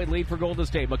 8-point lead for Golden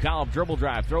State. McCollum dribble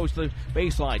drive, throws the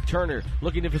baseline. Turner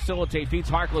looking to facilitate, feeds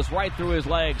Harkless right through his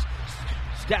legs.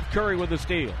 Steph Curry with the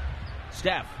steal.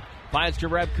 Steph finds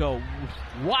Jarebko,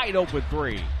 wide open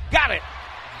three. Got it!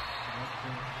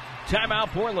 Timeout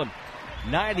Portland.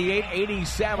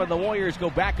 98-87. The Warriors go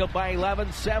back up by 11.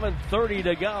 7:30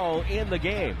 to go in the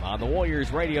game on the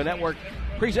Warriors Radio Network.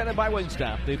 Presented by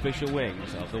Wingstop, the official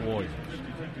wings of the Warriors.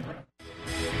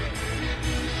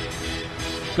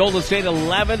 Golden State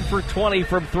 11 for 20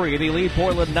 from three. They lead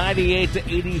Portland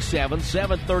 98-87.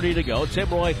 7:30 to go. Tim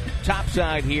Roy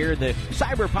topside here in the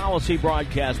Cyber Policy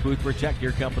broadcast booth. Protect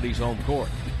your company's home court.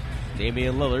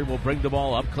 Damian Lillard will bring the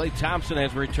ball up. Klay Thompson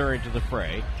has returned to the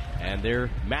fray, and they're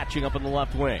matching up in the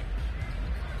left wing.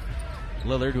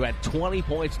 Lillard, who had 20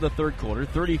 points in the third quarter,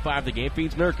 35 the game,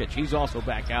 feeds Nurkic. He's also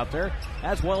back out there,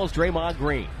 as well as Draymond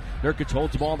Green. Nurkic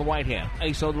holds the ball on the right hand.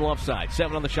 Ice on the left side.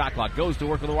 7 on the shot clock. Goes to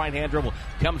work with the right hand dribble.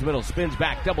 Comes middle, spins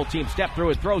back, double team, step through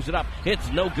it, throws it up.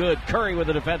 Hits no good. Curry with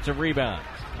a defensive rebound.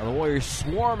 Now the Warriors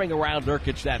swarming around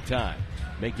Nurkic that time,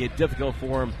 making it difficult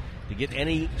for him to get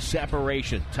any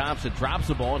separation. Thompson drops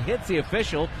the ball and hits the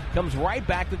official. Comes right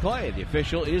back to Klay. The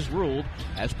official is ruled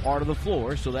as part of the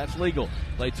floor, so that's legal.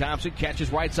 Klay Thompson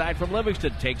catches right side from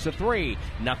Livingston. Takes a three.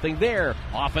 Nothing there.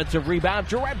 Offensive rebound.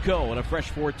 Jarebko and a fresh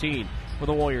 14 for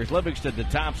the Warriors. Livingston to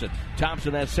Thompson.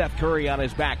 Thompson has Seth Curry on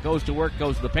his back. Goes to work.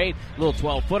 Goes to the paint. Little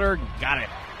 12-footer. Got it.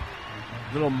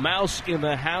 Little mouse in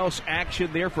the house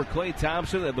action there for Klay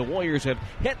Thompson. And the Warriors have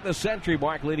hit the century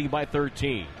mark, leading by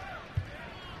 13.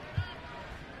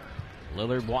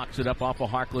 Lillard walks it up off a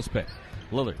Harkless pick.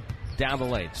 Lillard down the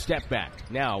lane, step back.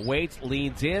 Now waits,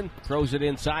 leans in, throws it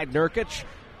inside Nurkic.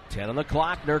 10 on the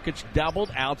clock. Nurkic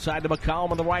doubled outside to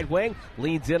McCollum on the right wing.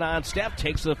 Leans in on Steph,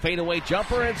 takes the fadeaway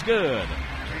jumper, and it's good.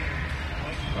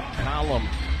 McCollum,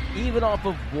 even off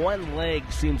of one leg,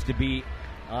 seems to be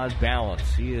on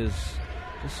balance. He is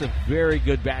just a very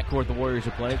good backcourt the Warriors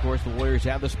are playing. Of course, the Warriors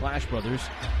have the Splash Brothers.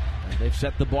 They've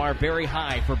set the bar very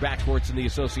high for backcourts in the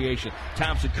association.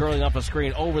 Thompson curling off a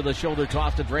screen, over the shoulder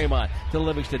toss to Draymond, to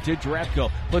Livingston, to Jarebko,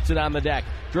 puts it on the deck,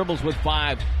 dribbles with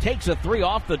 5, takes a 3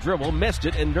 off the dribble, missed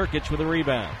it, and Nurkic with a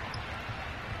rebound.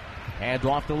 Hand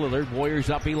off to Lillard, Warriors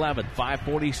up 11,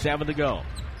 5:47 to go.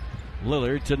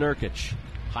 Lillard to Nurkic.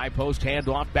 High post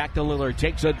handoff, back to Lillard,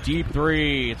 takes a deep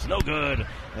 3, it's no good,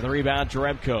 and the rebound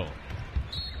Jarebko.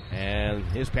 And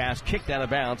his pass kicked out of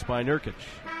bounds by Nurkic.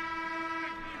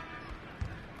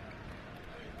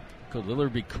 Could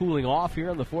Lillard be cooling off here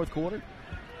in the fourth quarter?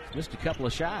 He's missed a couple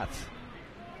of shots.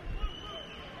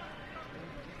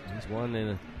 He's one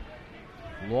in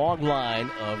a long line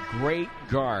of great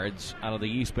guards out of the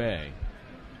East Bay.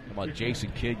 How about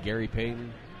Jason Kidd, Gary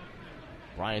Payton,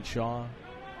 Brian Shaw,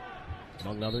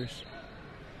 among others.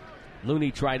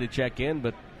 Looney tried to check in,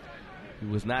 but he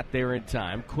was not there in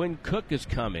time. Quinn Cook has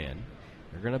come in.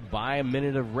 They're going to buy a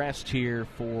minute of rest here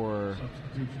for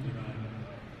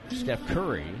Steph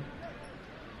Curry.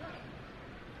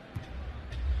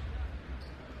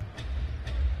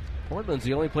 Portland's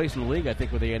the only place in the league, I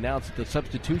think, where they announced that the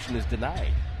substitution is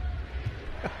denied.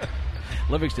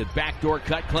 Livingston, backdoor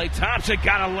cut. Klay Thompson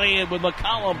got a lay-in with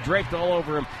McCollum draped all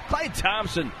over him. Klay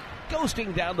Thompson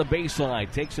ghosting down the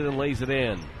baseline, takes it and lays it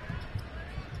in.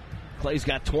 Klay's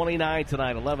got 29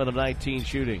 tonight, 11 of 19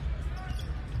 shooting.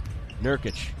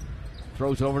 Nurkic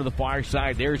throws over to the far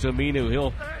side. There's Aminu.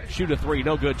 He'll shoot a 3.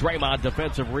 No good. Draymond,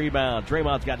 defensive rebound.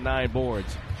 Draymond's got 9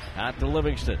 boards. Out to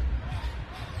Livingston.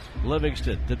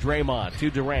 Livingston to Draymond,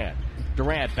 to Durant.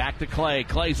 Durant back to Klay.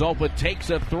 Klay's open, takes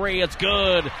a 3. It's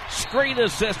good. Screen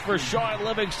assist for Sean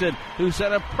Livingston, who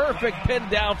set a perfect pin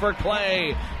down for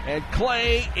Klay. And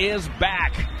Klay is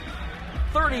back.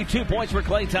 32 points for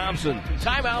Klay Thompson.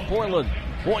 Timeout Portland.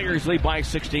 Warriors lead by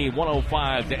 16,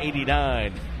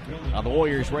 105-89. On the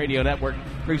Warriors Radio Network,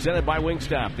 presented by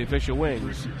Wingstop, the official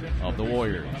wings of the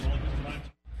Warriors.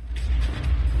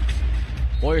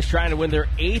 Warriors trying to win their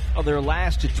 8th of their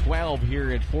last 12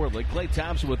 here in Portland. Klay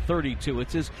Thompson with 32.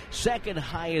 It's his second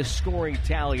highest scoring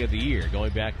tally of the year,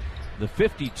 going back to the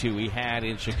 52 he had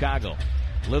in Chicago.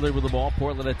 Lillard with the ball.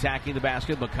 Portland attacking the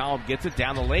basket. McCollum gets it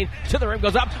down the lane. To the rim,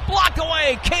 goes up. Blocked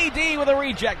away. KD with a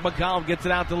reject. McCollum gets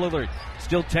it out to Lillard.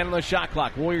 Still 10 on the shot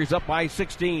clock. Warriors up by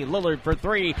 16. Lillard for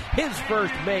three. His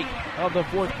first make of the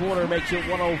fourth quarter makes it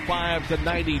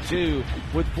 105-92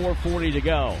 with 4:40 to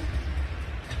go.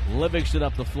 Livingston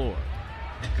up the floor.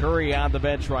 Curry on the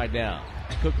bench right now.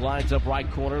 Cook lines up right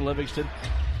corner. Livingston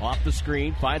off the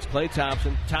screen. Finds Klay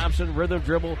Thompson. Thompson, rhythm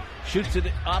dribble. Shoots it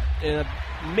up.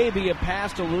 Maybe a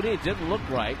pass to Looney. It didn't look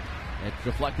right. It's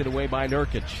deflected away by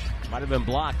Nurkic. Might have been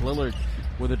blocked. Lillard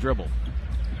with a dribble.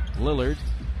 Lillard,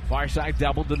 far side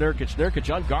double to Nurkic.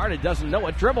 Nurkic unguarded, doesn't know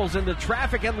it. Dribbles into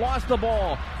traffic and lost the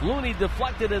ball. Looney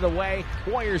deflected it away.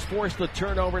 Warriors forced the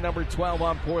turnover, number 12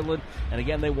 on Portland. And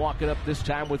again, they walk it up this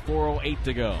time with 4:08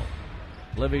 to go.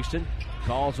 Livingston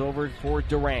calls over for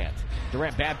Durant.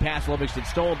 Durant, bad pass. Livingston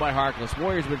stolen by Harkless.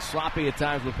 Warriors been sloppy at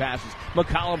times with passes.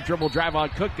 McCollum dribble drive on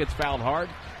Cook, gets fouled hard.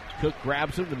 Cook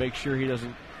grabs him to make sure he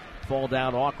doesn't fall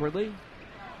down awkwardly.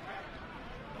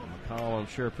 McCollum, I'm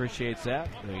sure, appreciates that.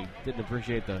 He didn't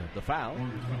appreciate the foul.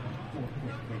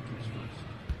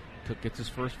 Cook gets his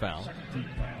first foul.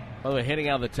 By the way, hitting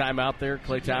out of the timeout there,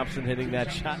 Klay Thompson hitting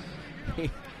that shot.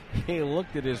 He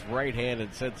looked at his right hand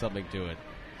and said something to it.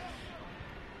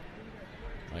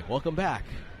 Like, welcome back.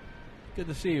 Good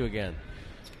to see you again.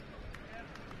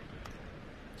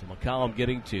 So McCollum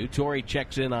getting two. Torrey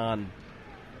checks in on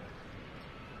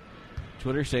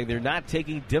Twitter saying they're not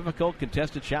taking difficult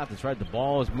contested shots. That's right, the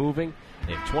ball is moving.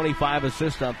 They have 25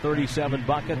 assists on 37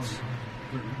 buckets.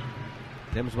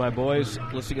 Them's my boys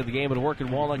listening to the game and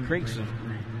working Walnut Creeks.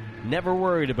 Never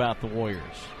worried about the Warriors.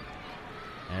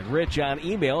 And Rich on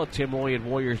email at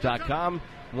timroy@warriors.com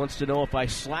wants to know if I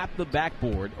slap the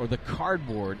backboard or the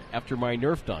cardboard after my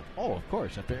Nerf dunk. Oh, of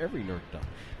course, after every Nerf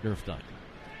dunk.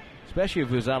 Especially if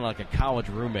it was on like a college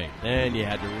roommate. Then you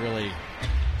had to really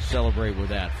celebrate with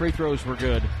that. Free throws were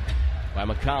good by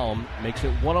McCollum. Makes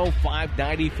it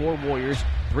 105-94 Warriors.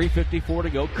 3:54 to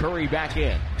go. Curry back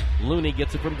in. Looney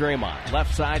gets it from Draymond.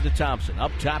 Left side to Thompson.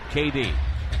 Up top, KD.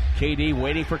 KD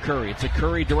waiting for Curry. It's a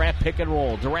Curry-Durant pick and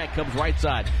roll. Durant comes right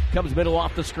side. Comes middle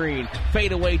off the screen.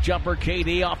 Fadeaway jumper.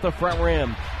 KD off the front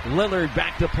rim. Lillard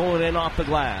back to pull it in off the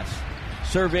glass.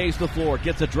 Surveys the floor.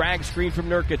 Gets a drag screen from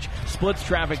Nurkic. Splits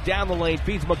traffic down the lane.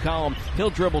 Feeds McCollum.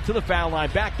 He'll dribble to the foul line.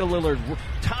 Back to Lillard.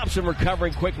 Thompson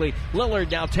recovering quickly.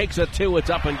 Lillard now takes a two. It's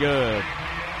up and good.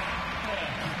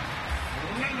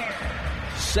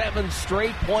 7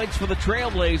 straight points for the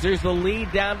Trailblazers. The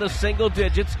lead down to single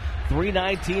digits.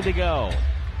 3:19 to go.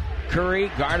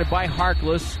 Curry guarded by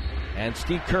Harkless, and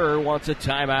Steve Kerr wants a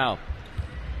timeout.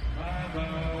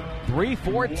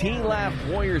 3:14 left.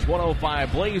 Warriors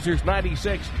 105, Blazers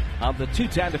 96 on the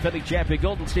two-time defending champion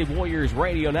Golden State Warriors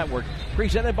Radio Network,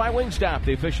 presented by Wingstop,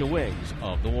 the official wings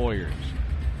of the Warriors.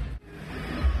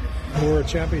 We're a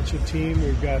championship team.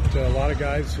 We've got a lot of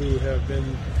guys who have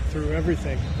been through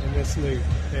everything in this league,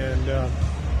 and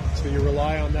so you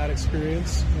rely on that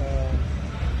experience.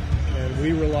 And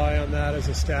we rely on that as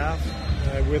a staff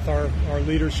with our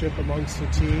leadership amongst the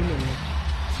team. And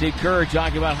Steve Kerr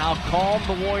talking about how calm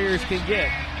the Warriors can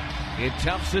get in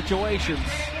tough situations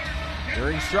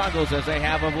during struggles as they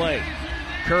have of late.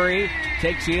 Curry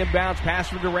takes the inbounds pass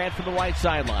from Durant from the right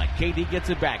sideline. KD gets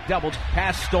it back. Doubled.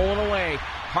 Pass stolen away.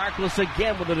 Harkless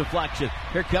again with a deflection.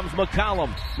 Here comes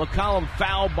McCollum. McCollum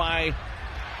fouled by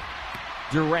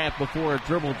Durant before a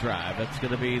dribble drive. That's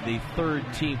going to be the third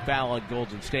team foul on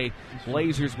Golden State.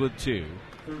 Blazers with 2.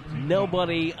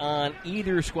 Nobody on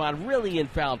either squad really in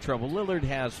foul trouble. Lillard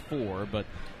has 4, but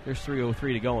there's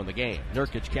 3:03 to go in the game.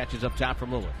 Nurkic catches up top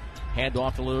from Lillard. Hand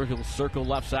off to Lillard. He'll circle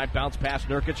left side. Bounce past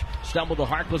Nurkic. Stumble to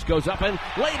Harkless. Goes up and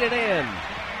laid it in.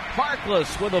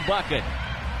 Harkless with a bucket.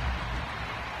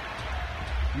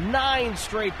 9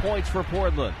 straight points for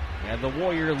Portland. And the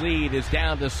Warrior lead is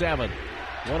down to 7.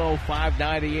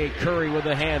 105-98. Curry with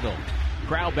a handle.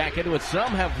 Crowd back into it.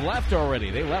 Some have left already.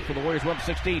 They left for the Warriors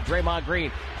 116. Draymond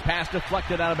Green. Pass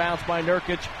deflected out of bounds by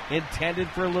Nurkic. Intended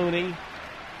for Looney.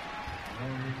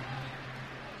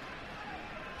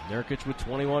 Nurkic with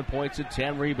 21 points and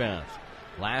 10 rebounds.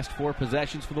 Last 4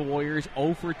 possessions for the Warriors.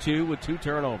 0 for 2 with 2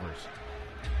 turnovers.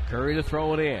 Curry to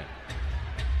throw it in.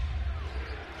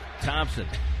 Thompson.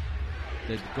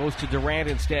 It goes to Durant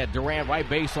instead. Durant right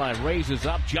baseline. Raises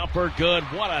up. Jumper good.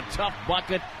 What a tough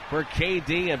bucket for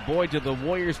KD. And boy, do the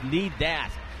Warriors need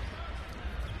that.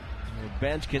 The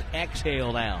bench can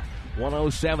exhale now.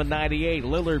 107-98.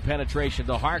 Lillard penetration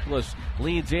to Harkless.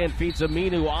 Leads in. Feeds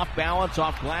Aminu. Off balance.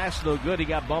 Off glass. No good. He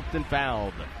got bumped and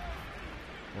fouled.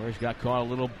 Warriors got caught a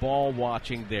little ball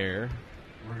watching there.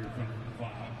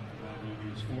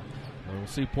 We'll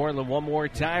see Portland one more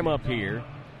time up here.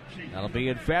 That'll be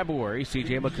in February.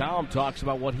 C.J. McCollum talks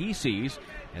about what he sees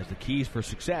as the keys for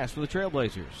success for the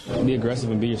Trailblazers. Be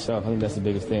aggressive and be yourself. I think that's the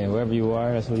biggest thing. Whoever you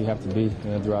are, that's who you have to be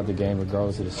throughout the game,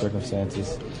 regardless of the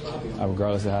circumstances,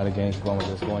 regardless of how the game's going,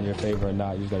 whether it's going in your favor or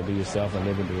not. You just got to be yourself and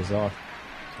live with the result.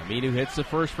 Aminu hits the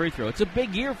first free throw. It's a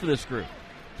big year for this group.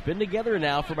 It's been together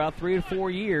now for about 3 to 4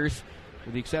 years,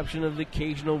 with the exception of the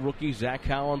occasional rookie, Zach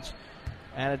Collins,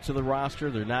 added to the roster.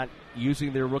 They're not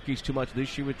using their rookies too much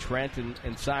this year with Trent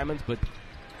and Simons, but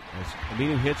as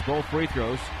Aminu hits both free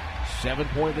throws,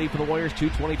 7-point lead for the Warriors,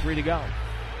 2:23 to go.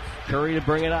 Curry to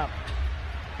bring it up.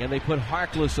 And they put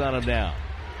Harkless on him now.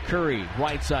 Curry,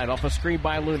 right side, off a screen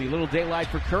by Looney. Little daylight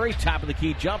for Curry. Top of the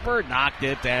key jumper. Knocked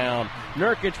it down.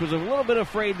 Nurkic was a little bit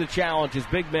afraid to challenge. His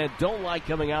big men don't like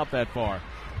coming out that far.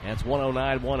 That's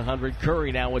 109-100.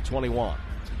 Curry now with 21.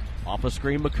 Off a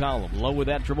screen, McCollum. Low with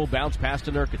that dribble. Bounce pass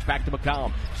to Nurkic. Back to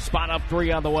McCollum. Spot up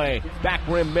three on the way. Back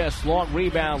rim miss. Long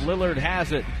rebound. Lillard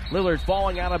has it. Lillard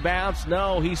falling out of bounds.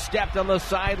 No, he stepped on the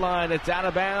sideline. It's out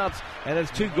of bounds. And it's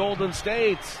to Golden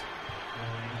State.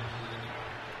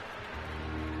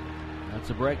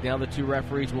 That's a break. Now the two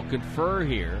referees will confer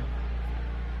here.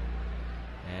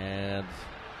 And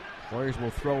Warriors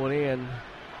will throw it in.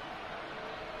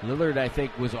 Lillard, I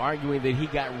think, was arguing that he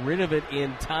got rid of it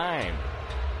in time.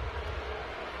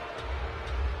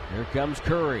 Here comes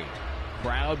Curry.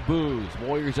 Crowd boos.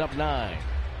 Warriors up 9.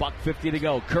 $1:50 to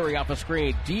go. Curry off a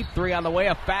screen. Deep three on the way.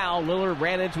 A foul. Lillard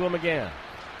ran into him again.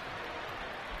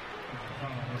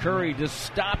 Curry just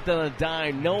stopped on a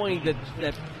dime, knowing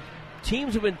that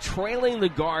teams have been trailing the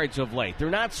guards of late. They're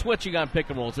not switching on pick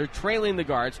and rolls. They're trailing the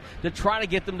guards to try to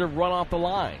get them to run off the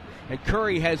line. And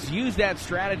Curry has used that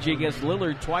strategy against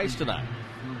Lillard twice tonight.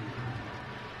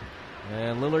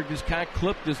 And Lillard just kind of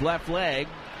clipped his left leg.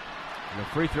 And the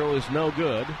free throw is no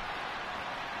good.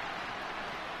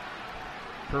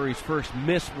 Curry's first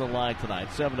miss from the line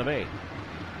tonight, 7 of 8.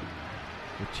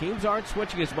 The teams aren't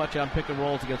switching as much on pick and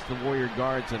rolls against the Warrior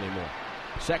guards anymore.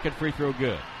 Second free throw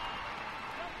good.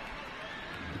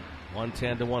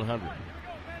 110-100.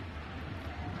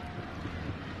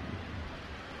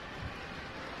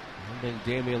 I think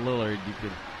Damian Lillard,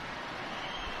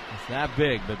 it's not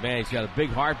big, but man, he's got a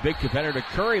big heart, big competitor.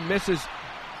 Curry misses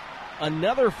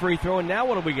another free throw, and now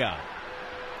what do we got?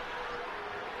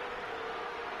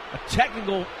 A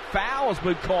technical foul has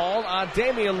been called on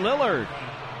Damian Lillard.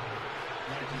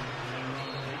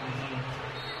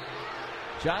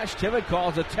 Josh Timmett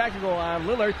calls a technical on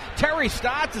Lillard. Terry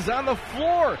Stotts is on the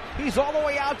floor. He's all the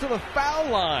way out to the foul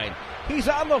line. He's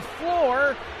on the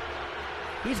floor.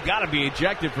 He's got to be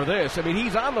ejected for this. I mean,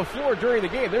 he's on the floor during the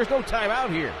game. There's no timeout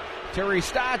here. Terry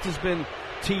Stotts has been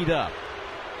teed up.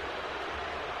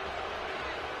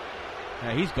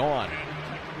 Yeah, he's gone.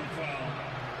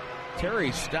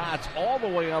 Terry Stotts all the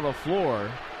way on the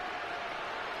floor.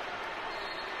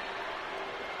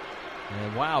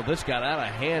 And wow, this got out of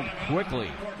hand quickly.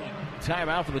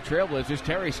 Timeout for the Trailblazers.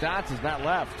 Terry Stotts is not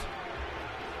left.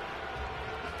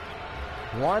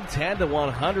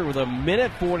 110-100 with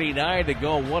 1:49 to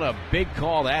go. What a big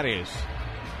call that is.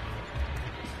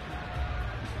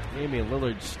 Damian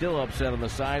Lillard still upset on the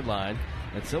sideline.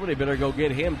 And somebody better go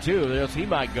get him too, or else he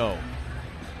might go.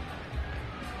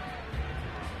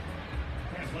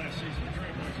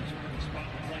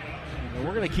 And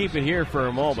we're going to keep it here for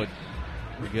a moment,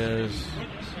 because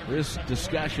this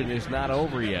discussion is not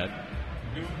over yet.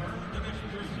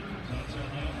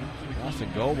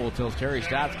 Austin Goebel tells Terry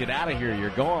Stotts, get out of here,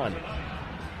 you're gone.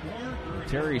 And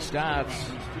Terry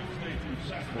Stotts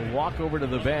will walk over to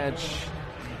the bench.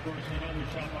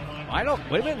 Wait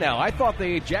a minute now, I thought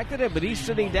they ejected him, but he's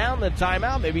sitting down the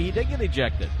timeout. Maybe he did get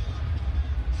ejected.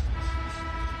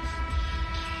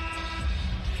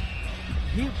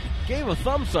 He gave a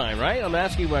thumb sign, right? I'm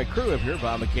asking my crew up here,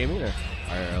 Bob McCamey,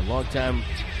 our longtime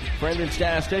friend and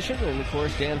statistician, and of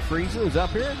course Dan Friesen is up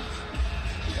here.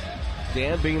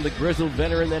 Dan, being the grizzled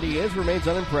veteran that he is, remains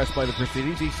unimpressed by the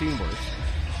proceedings. He's seen worse.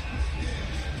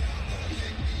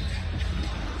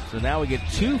 So now we get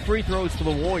 2 free throws for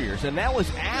the Warriors, and that was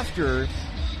after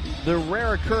the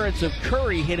rare occurrence of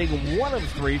Curry hitting 1 of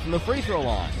 3 from the free throw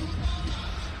line.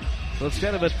 So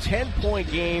instead of a 10-point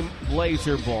game,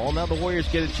 Blazer ball, now the Warriors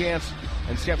get a chance,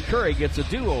 and Steph Curry gets a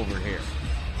do-over here.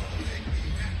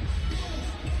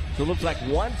 So it looks like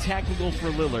 1 technical for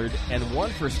Lillard and 1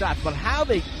 for Stotts. But how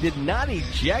they did not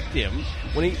eject him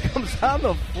when he comes on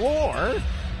the floor,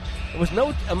 it was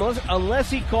no,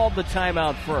 unless he called the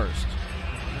timeout first,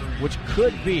 which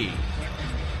could be.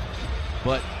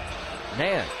 But,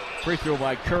 man, free throw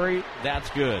by Curry, that's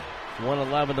good.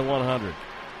 111-100.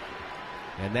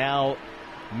 And now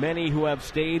many who have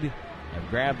stayed have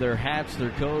grabbed their hats,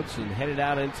 their coats, and headed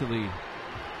out into the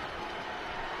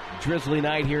drizzly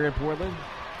night here in Portland.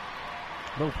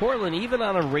 Though Portland, even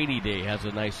on a rainy day, has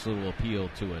a nice little appeal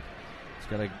to it. It's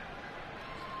got a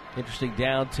interesting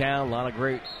downtown, a lot of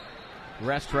great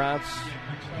restaurants.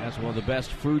 Has one of the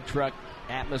best food truck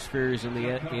atmospheres in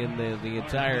the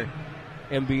entire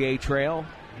NBA Trail.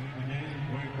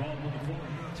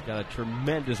 It's got a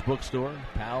tremendous bookstore,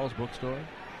 Powell's Bookstore.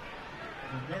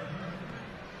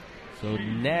 So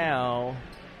now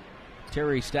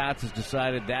Terry Stotts has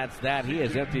decided that's that. He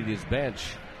has emptied his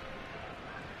bench.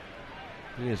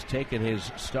 He has taken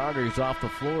his starters off the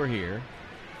floor here.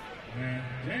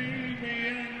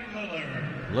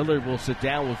 Lillard will sit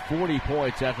down with 40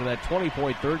 points after that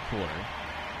 20-point third quarter.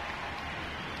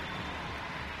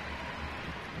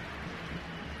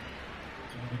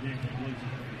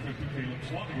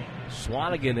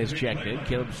 Swanigan has checked in.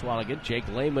 Caleb Swanigan. Jake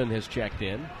Lehman has checked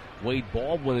in. Wade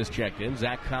Baldwin has checked in.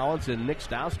 Zach Collins and Nick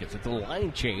Stauskas. It's a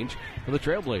line change for the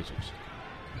Trailblazers.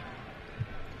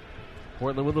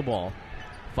 Portland with the ball.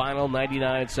 Final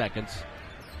 99 seconds.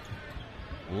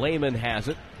 Lehman has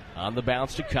it. On the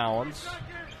bounce to Collins.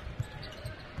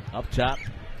 Up top,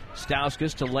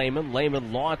 Stauskas to Lehman.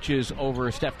 Lehman launches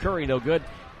over Steph Curry. No good.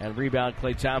 And rebound,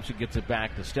 Klay Thompson gets it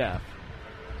back to Steph.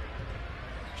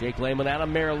 Jake Lehman out of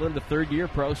Maryland, the third-year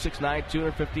pro, 6'9",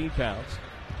 215 pounds.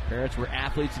 Parents were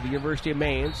athletes at the University of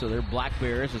Maine, so they're Black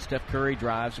Bears as Steph Curry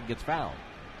drives and gets fouled.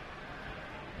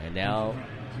 And now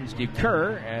Steve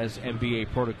Kerr, as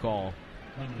NBA protocol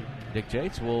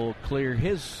dictates, will clear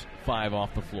his 5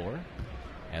 off the floor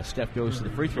as Steph goes to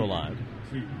the free throw line.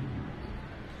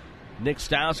 Nick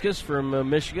Stauskas from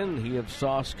Michigan, he of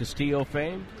Sauce Castillo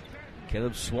fame.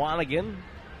 Caleb Swanigan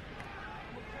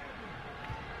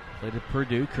played at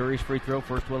Purdue. Curry's free throw,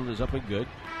 first one is up and good.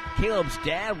 Caleb's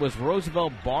dad was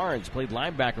Roosevelt Barnes, played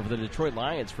linebacker for the Detroit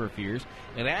Lions for a few years,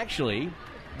 and actually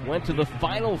went to the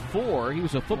Final Four. He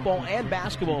was a football and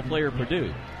basketball player at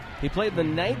Purdue. He played the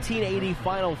 1980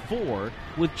 Final Four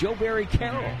with Joe Barry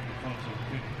Carroll,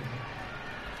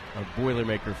 a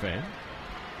Boilermaker fan.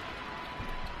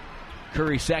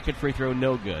 Curry's second free throw,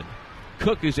 no good.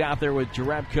 Cook is out there with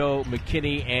Jerebko,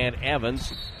 McKinney, and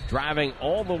Evans. Driving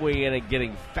all the way in and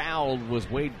getting fouled was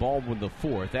Wade Baldwin, the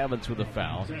fourth. Evans with a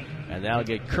foul. And that'll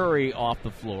get Curry off the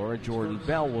floor, and Jordan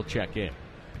Bell will check in.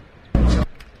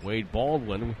 Wade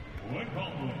Baldwin,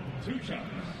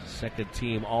 second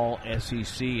team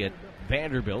All-SEC at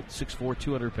Vanderbilt, 6'4",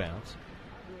 200 pounds.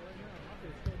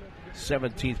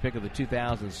 17th pick of the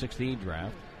 2016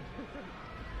 draft.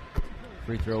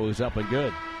 Free throw is up and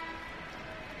good.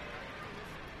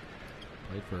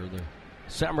 Played for the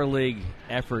Summer League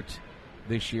effort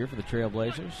this year for the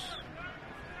Trailblazers.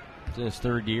 It's in his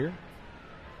third year.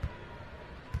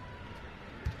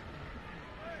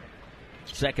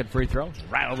 Second free throw,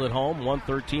 rattled it home,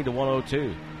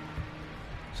 113-102.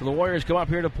 So the Warriors come up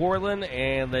here to Portland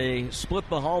and they split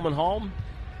the home and home.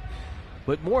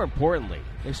 But more importantly,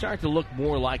 they start to look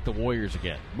more like the Warriors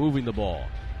again, moving the ball,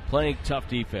 playing tough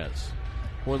defense.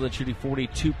 Portland shooting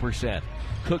 42%.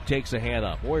 Cook takes a hand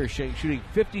up. Warriors shooting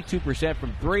 52%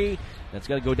 from three. That's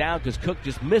going to go down because Cook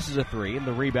just misses a three, and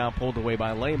the rebound pulled away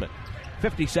by Lehman.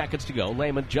 50 seconds to go.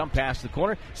 Lehman jump past the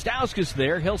corner. Stauskas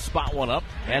there. He'll spot one up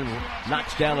and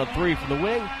knocks down a three from the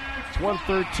wing. It's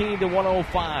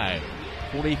 113-105.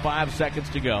 45 seconds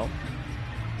to go.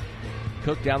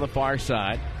 Cook down the far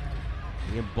side.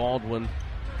 He and Baldwin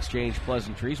exchange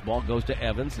pleasantries. Ball goes to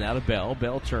Evans. Now to Bell.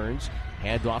 Bell turns.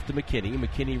 Hand off to McKinney.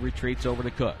 McKinney retreats over to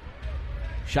Cook.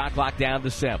 Shot clock down to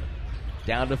 7.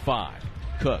 Down to 5.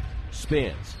 Cook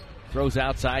spins. Throws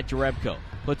outside to Jerebko.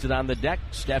 Puts it on the deck.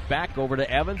 Step back over to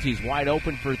Evans. He's wide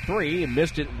open for three. And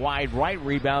missed it wide right.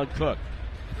 Rebound Cook.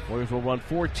 Warriors will run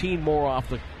 14 more off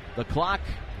the clock.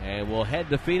 And will head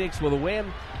to Phoenix with a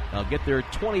win. They'll get their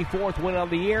 24th win on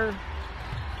the year.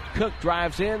 Cook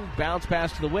drives in. Bounce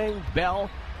pass to the wing. Bell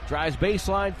drives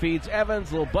baseline. Feeds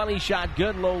Evans. Little bunny shot.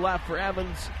 Good. Low left for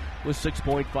Evans with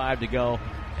 6.5 to go.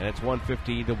 And it's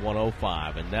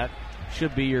 115-105. And that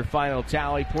should be your final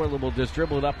tally. Portland will just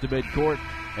dribble it up to midcourt.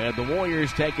 And the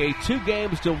Warriors take a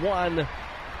 2-1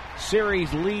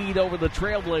 series lead over the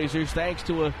Trailblazers thanks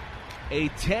to a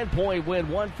 10-point win,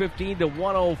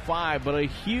 115-105. But a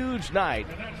huge night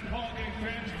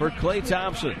for Klay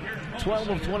Thompson. 12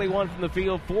 of 21 from the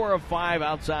field, 4 of 5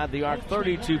 outside the arc,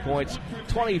 32 points,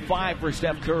 25 for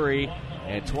Steph Curry,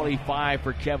 and 25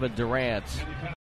 for Kevin Durant.